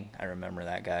fighting. I remember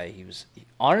that guy.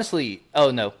 Honestly, oh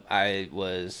no, I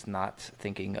was not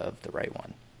thinking of the right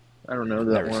one. I don't know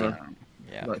that Never seen one. him.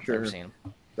 Yeah, Not sure. never seen him.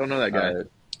 Don't know that guy.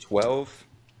 12,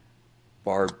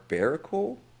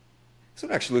 Barbarical. This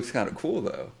one actually looks kind of cool,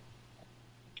 though.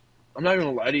 I'm not even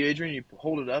going to lie to you, Adrian. You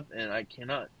hold it up, and I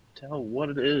cannot tell what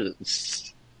it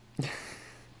is.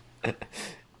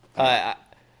 I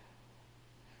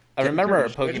Getting remember a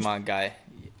curious. Pokemon guy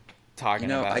talking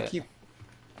You know, about I it. keep.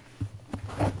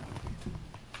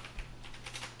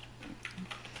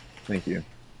 Thank you.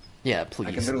 Yeah, please.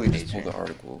 I can literally just pull Adrian. the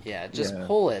article. Yeah, just Yeah.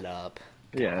 pull it up.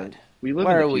 Yeah. God. We live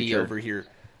Why in the are we future. over here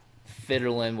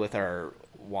fiddling with our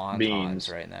wontons Beans.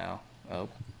 right now? Oh,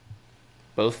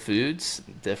 both foods,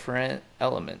 different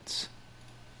elements.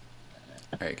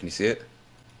 All right, can you see it?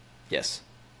 Yes.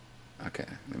 Okay,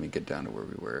 let me get down to where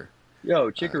we were.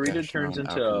 Yo, Chikorita Gosh, turns no,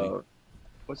 into... Alchemy.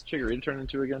 What's Chikorita turn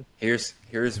into again? Here's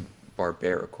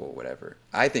Barbarical, whatever.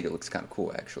 I think it looks kind of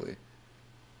cool, actually.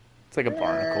 It's like a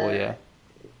barnacle, yeah.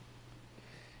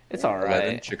 It's all 11,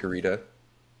 right. Chikorita.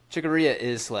 Chikorita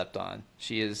is slept on.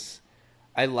 She is.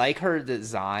 I like her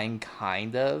design,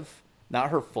 kind of. Not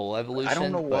her full evolution. I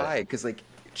don't know but why, because like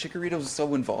Chikorita was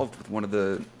so involved with one of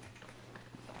the,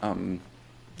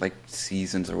 like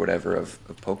seasons or whatever of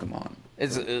Pokemon.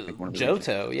 It's Like, one of the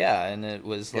Johto, yeah, and it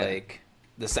was Yeah. like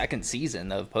the second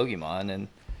season of Pokemon, and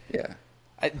Yeah.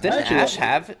 didn't Actually, Ash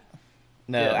have it?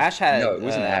 No, Yeah. Ash had. No, it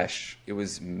wasn't Ash. It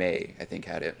was May, I think,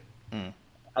 had it.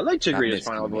 I like Chikorita's Misty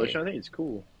final May. evolution. I think it's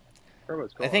cool. I forgot what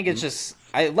it's I called. think it's just.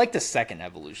 I like the second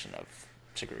evolution of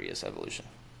Chikorita's evolution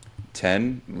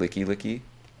 10, Licky Licky.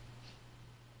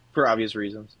 For obvious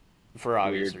reasons. for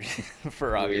obvious Weird. reasons.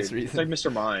 For obvious Weird. It's like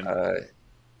reasons. Mr. Mime.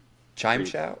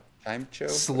 Chimecho?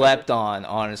 Slept on,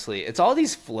 honestly. It's all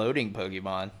these floating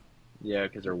Pokemon. Yeah,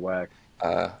 because they're whack.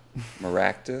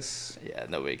 Maractus. Yeah,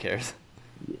 nobody cares.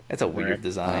 It's a weird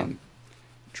design.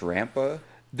 Drampa.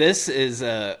 This is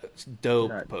a dope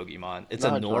Not- Pokemon. It's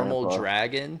a not normal Drampa.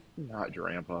 dragon. Not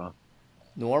Drampa.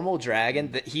 Normal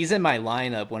dragon. He's in my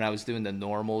lineup when I was doing the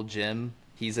normal gym.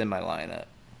 He's in my lineup.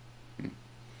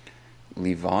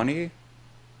 Livani.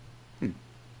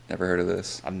 Never heard of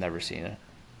this. I've never seen it.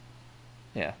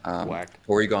 Yeah, whack.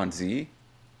 Porygon Z.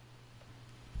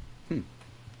 Porygon.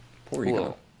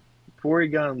 Cool.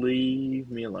 Porygon, leave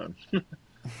me alone.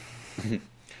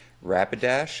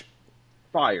 Rapidash.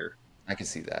 Fire. I can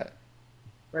see that.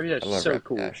 Rapidash I love is so Rapidash.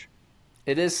 cool.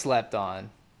 It is slept on.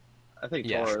 I think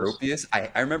Yeah. Tauros. Tropius.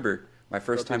 I remember my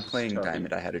first time Tropius is playing Tuffy.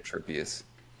 Diamond. I had a Tropius.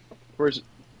 Where's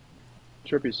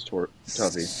Tropius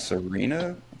Tuffy?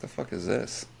 Serena. What the fuck is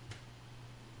this?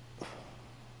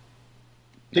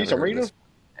 See, Never heard of Serena? this.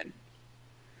 And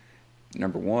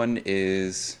number one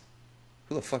is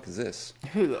who the fuck is this?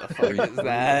 Who the fuck is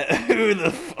that? Who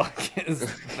the fuck is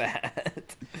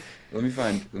that? Let me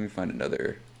find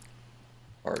another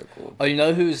article. Oh, you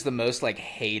know who's the most like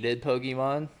hated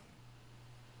Pokemon?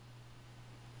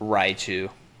 Raichu.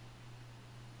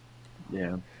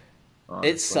 Yeah.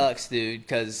 It sucks, dude,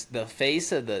 because the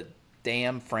face of the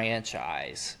damn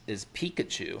franchise is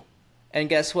Pikachu. And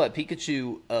guess what?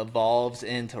 Pikachu evolves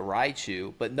into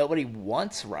Raichu, but nobody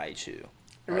wants Raichu.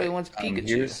 Everybody wants Pikachu.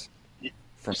 Here's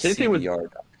from Same thing with-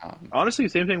 CBR.com. Honestly,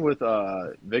 same thing with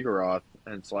Vigoroth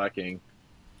and Slacking.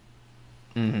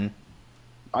 Mm-hmm.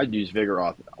 I'd use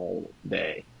Vigoroth all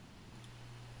day.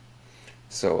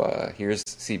 So here's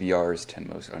CBR's 10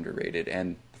 most underrated,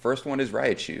 and the first one is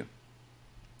Raichu.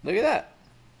 Look at that.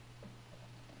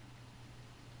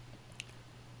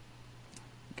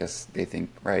 Guess they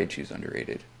think Raichu's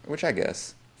underrated, which I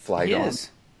guess He Flygon. is.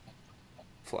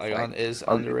 Flygon is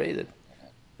underrated.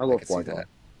 I I love could see Flygon. that.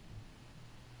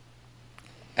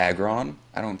 Aggron.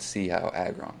 I don't see how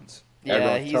Aggron's. Yeah,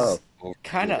 Aggron's he's tough.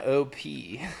 kind of OP.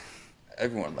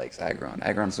 Everyone likes Aggron.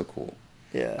 Aggron's so cool.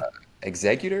 Yeah.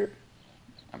 Executor.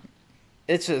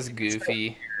 It's just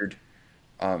goofy. Weird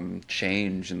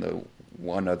change in the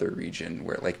one other region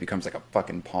where it like becomes like a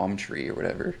fucking palm tree or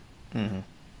whatever. Mm-hmm.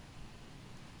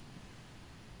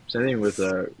 Same thing with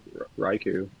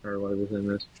Raikou, or what was in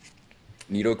this.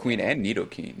 Nidoqueen and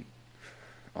Nidoking.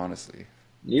 Honestly.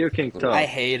 Nidoking tough. I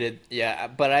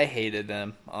hated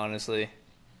them, honestly.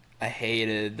 I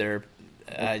hated their.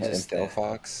 I just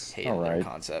Delphox. hated their Alright.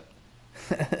 concept.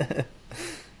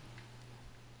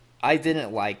 I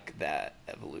didn't like that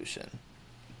evolution.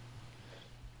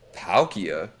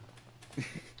 Palkia.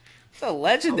 It's a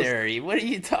legendary. What are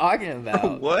you talking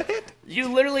about? What?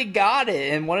 You literally got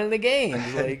it in one of the games.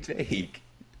 Bad Like, take.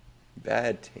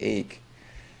 Bad take.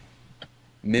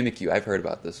 Mimikyu. I've heard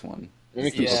about this one.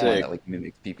 Mimikyu's Yeah. The one sick. that like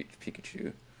mimics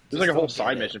Pikachu. There's like a whole Just don't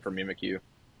side get it. mission for Mimikyu.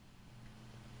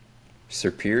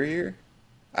 Superior.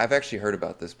 I've actually heard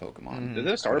about this Pokemon. Is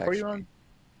it a starter Actually. Pokemon?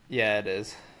 yeah, it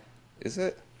is. Is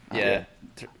it? Oh, Yeah,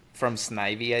 from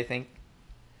Snivy, I think.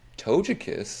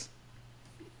 Togekiss.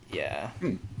 Yeah,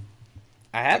 Hmm.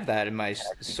 I have that in my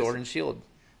Sword and Shield.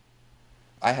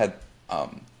 I had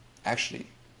actually,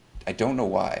 I don't know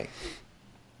why,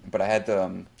 but I had I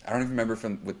don't even remember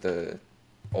from with the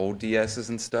old DSs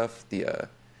and stuff, the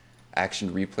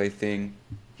action replay thing.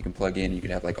 You can plug in, you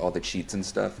can have like all the cheats and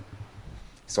stuff.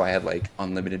 So I had like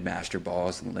unlimited Master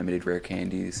Balls and limited rare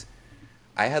candies.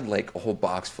 I had like a whole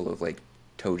box full of like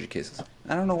Togekiss.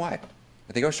 I don't know why.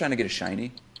 I think I was trying to get a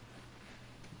shiny,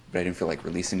 but I didn't feel like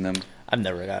releasing them. I've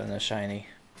never gotten a shiny.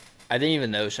 I didn't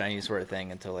even know shinies were a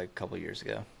thing until like a couple years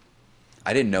ago.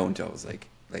 I didn't know until I was like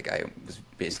I was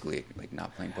basically like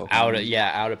not playing Pokemon. Out of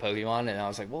Pokemon, and I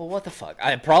was like, well, what the fuck?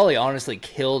 I probably honestly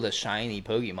killed a shiny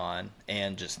Pokemon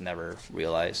and just never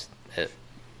realized it.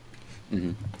 Mm-hmm.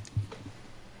 Do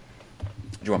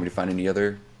you want me to find any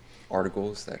other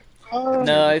articles that?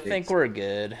 No, I think we're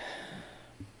good.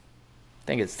 I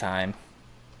think it's time.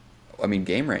 I mean,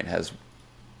 Game Rant has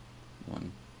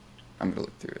one. I'm gonna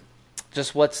look through it.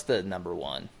 Just what's the number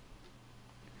one?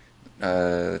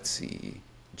 Let's see.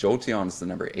 Jolteon's the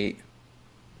number 8.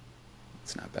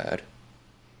 It's not bad.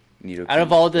 Nidoking. Out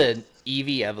of all the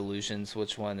Eevee evolutions,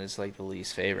 which one is like the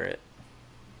least favorite?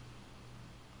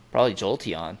 Probably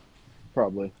Jolteon.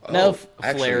 Probably. No,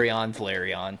 actually,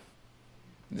 Flareon.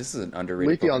 this is an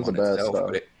underrated Leafeon's Pokemon the best, itself, though.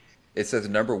 but it says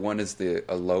number 1 is the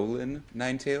Alolan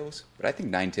Ninetales, but I think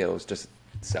Ninetales just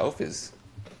itself is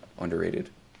underrated.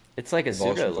 It's like a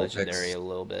Evolves pseudo from legendary Vulpix. a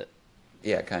little bit.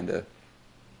 Yeah, kind of.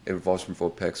 It evolves from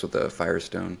Vulpix with a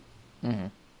Firestone.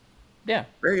 Yeah,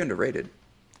 Very underrated.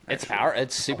 it's actually.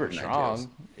 It's super Ninetales.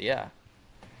 strong. Yeah.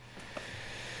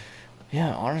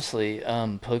 Yeah, honestly,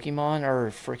 Pokemon are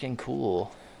freaking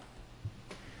cool.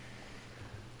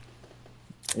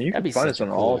 And you That'd be can find us such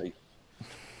on a all.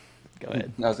 Go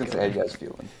ahead. I was gonna say, how you guys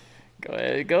feeling? Go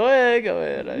ahead.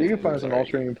 You can find us on all Sorry.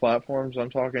 streaming platforms. I'm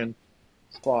talking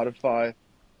Spotify,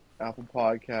 Apple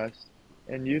Podcasts,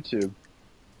 and YouTube.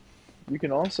 You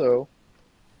can also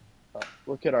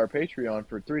look at our Patreon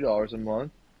for $3 a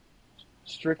month,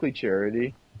 strictly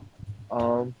charity.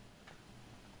 And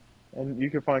you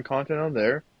can find content on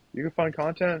there. You can find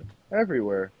content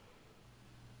everywhere.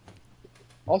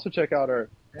 Also check out our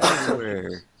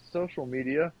Everywhere. social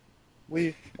media.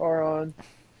 We are on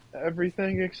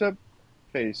everything except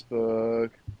Facebook.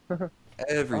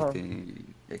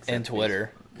 Everything except And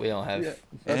Twitter. We don't have. Yeah, Facebook.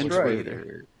 that's And right.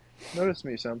 Twitter. Notice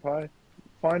me, senpai.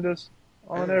 Find us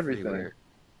on everything Everywhere.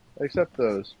 except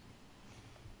those.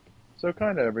 So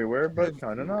kind of everywhere, but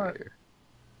kind of not.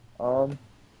 Everywhere.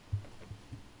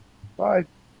 Bye.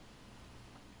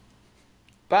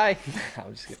 Bye.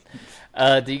 I'm just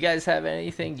kidding. Do you guys have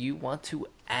anything you want to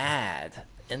add?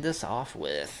 End this off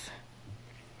with.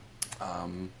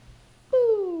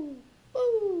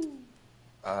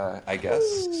 I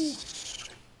guess.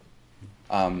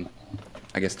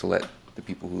 I guess to let the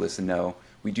people who listen know,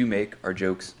 we do make our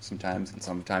jokes sometimes, and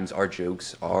sometimes our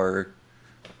jokes are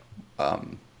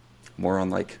more on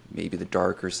like maybe the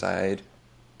darker side,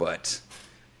 but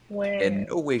in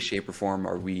no way, shape, or form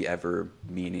are we ever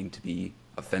meaning to be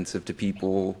offensive to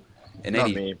people in Not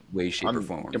any me. way, shape, I'm or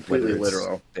form. completely whether it's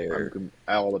literal. Their,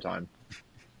 All the time.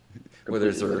 whether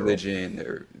it's their Completely literal.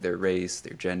 religion, their race,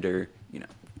 their gender,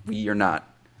 we are not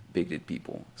bigoted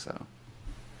people. So,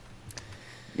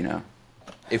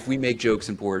 if we make jokes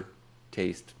in poor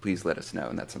taste, please let us know,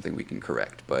 and that's something we can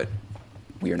correct. But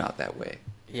we are not that way.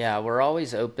 Yeah, we're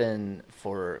always open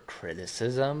for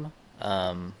criticism.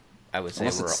 I would say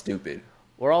Unless it's stupid.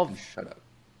 we're all Shut up.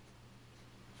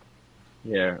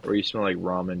 Yeah, or you smell like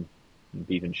ramen and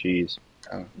beef and cheese.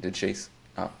 Oh, did Chase?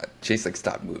 Chase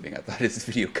stopped moving. I thought his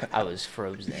video cut. I was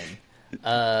frozen.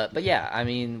 But yeah, I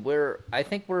mean, I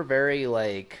think we're very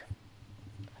like.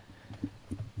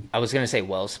 I was gonna say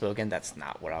well spoken. That's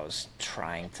not what I was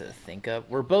trying to think of.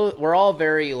 We're all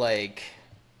very like.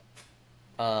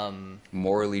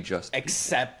 Morally just.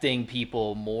 Accepting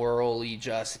people, morally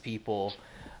just people.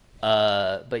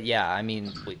 But yeah, I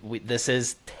mean, this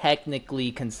is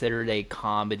technically considered a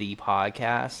comedy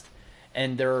podcast,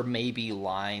 and there may be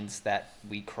lines that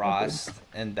we crossed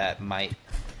and that might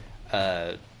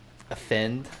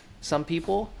offend some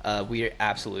people. We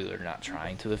absolutely are not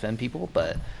trying to offend people,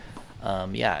 but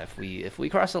yeah, if we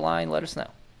cross a line, let us know.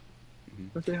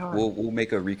 Say hi. We'll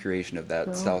make a recreation of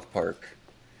that South Park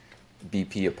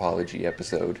BP apology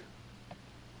episode.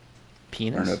 I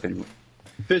don't know Penis?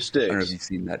 if Fish I don't know if sticks. you've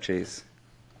seen that, Chase.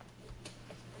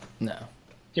 No,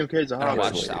 Kim K's a I don't hot watch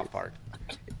hilarious. South Park.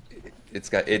 It's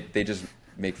got it. They just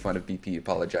make fun of BP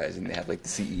apologizing. They have like the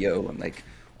CEO and like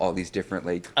all these different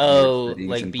like Oh, weird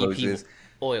like and BP poses.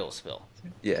 oil spill.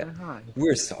 Yeah, Hi.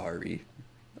 we're sorry.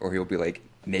 Or he'll be like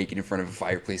naked in front of a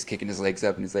fireplace, kicking his legs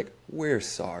up, and he's like, "We're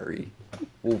sorry."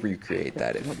 We'll recreate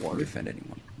that if we offend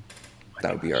anyone.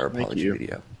 That would be our Thank apology you.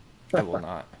 video. I will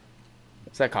not.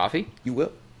 Is that coffee? You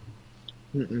will.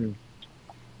 Mm-mm.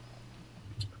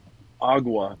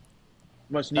 Agua.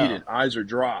 Much needed. Eyes are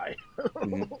dry.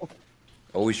 Mhm.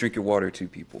 Always drink your water, too,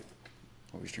 people.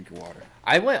 Always drink your water.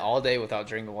 I went all day without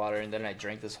drinking water, and then I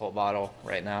drank this whole bottle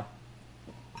right now.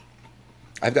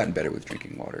 I've gotten better with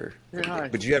drinking water. Yeah, hi.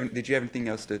 But did you have anything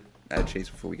else to add, Chase,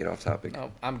 before we get off topic?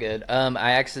 Oh, I'm good.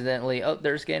 I accidentally. Oh,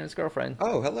 there's Gannon's girlfriend.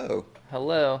 Oh, hello.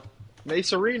 Hello.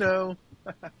 Macerino.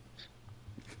 Is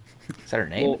that her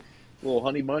name? Little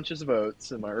honey bunches of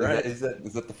oats. Am I right? Is that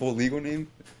the full legal name?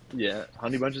 Yeah,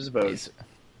 honey bunches of oats.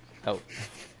 Oh,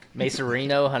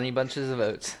 Macerino, honey bunches of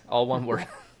oats, all one word.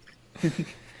 Does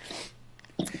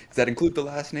that include the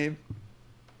last name?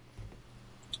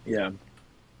 Yeah.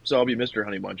 So I'll be Mr.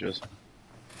 Honey Bunches.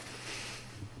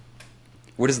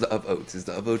 What is the of oats? Is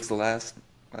the of oats the last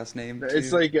name?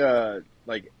 It's too?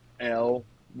 like L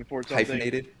before something.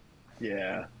 hyphenated.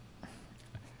 Yeah.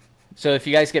 So if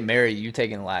you guys get married, you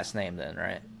taking the last name then,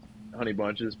 right? Honey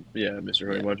Bunches. Yeah, Mr.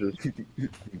 Honey Yeah. Bunches.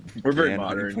 We're very Man,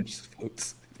 modern. bunches of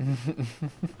oats. You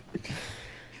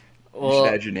Well,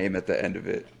 should add your name at the end of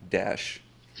it. Dash.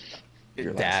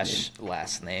 Your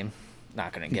last name.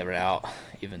 Not gonna give it out,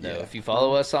 even though Yeah. if you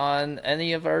follow us on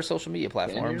any of our social media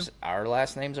platforms, our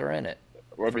last names are in it.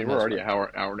 Well, I for mean, the we're most already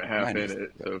part. an hour and a half Mine in is-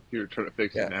 it, so if you're trying to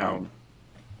fix Yeah, it now.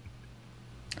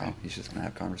 Oh, he's just gonna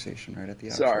have conversation right at the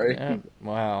outro. Sorry. Yeah.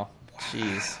 Wow.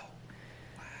 Jeez.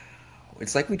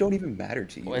 It's like we don't even matter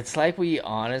to you. Well, it's like we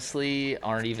honestly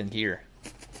aren't even here.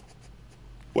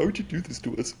 Why would you do this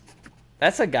to us?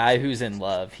 That's a guy who's in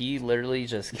love. He literally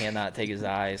just cannot take his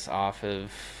eyes off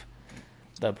of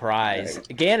the prize.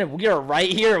 Right. Gannon, we are right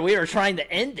here. We are trying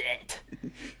to end it.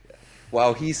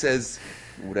 While he says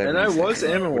whatever. And I he was says,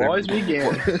 Sam and whatever- Wise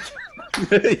began.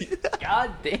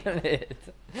 God damn it.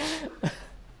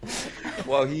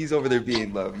 While he's over there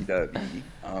being lovey-dovey.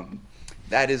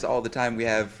 That is all the time we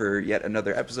have for yet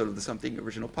another episode of the Something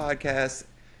Original Podcast.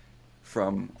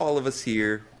 From all of us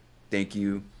here, thank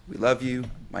you. We love you.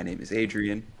 My name is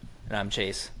Adrian. And I'm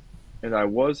Chase. And I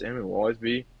was and will always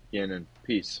be Gannon.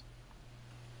 Peace.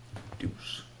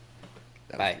 Deuce.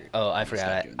 That was Bye. weird. Oh, I You forgot.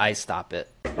 stopped doing I that. stop it.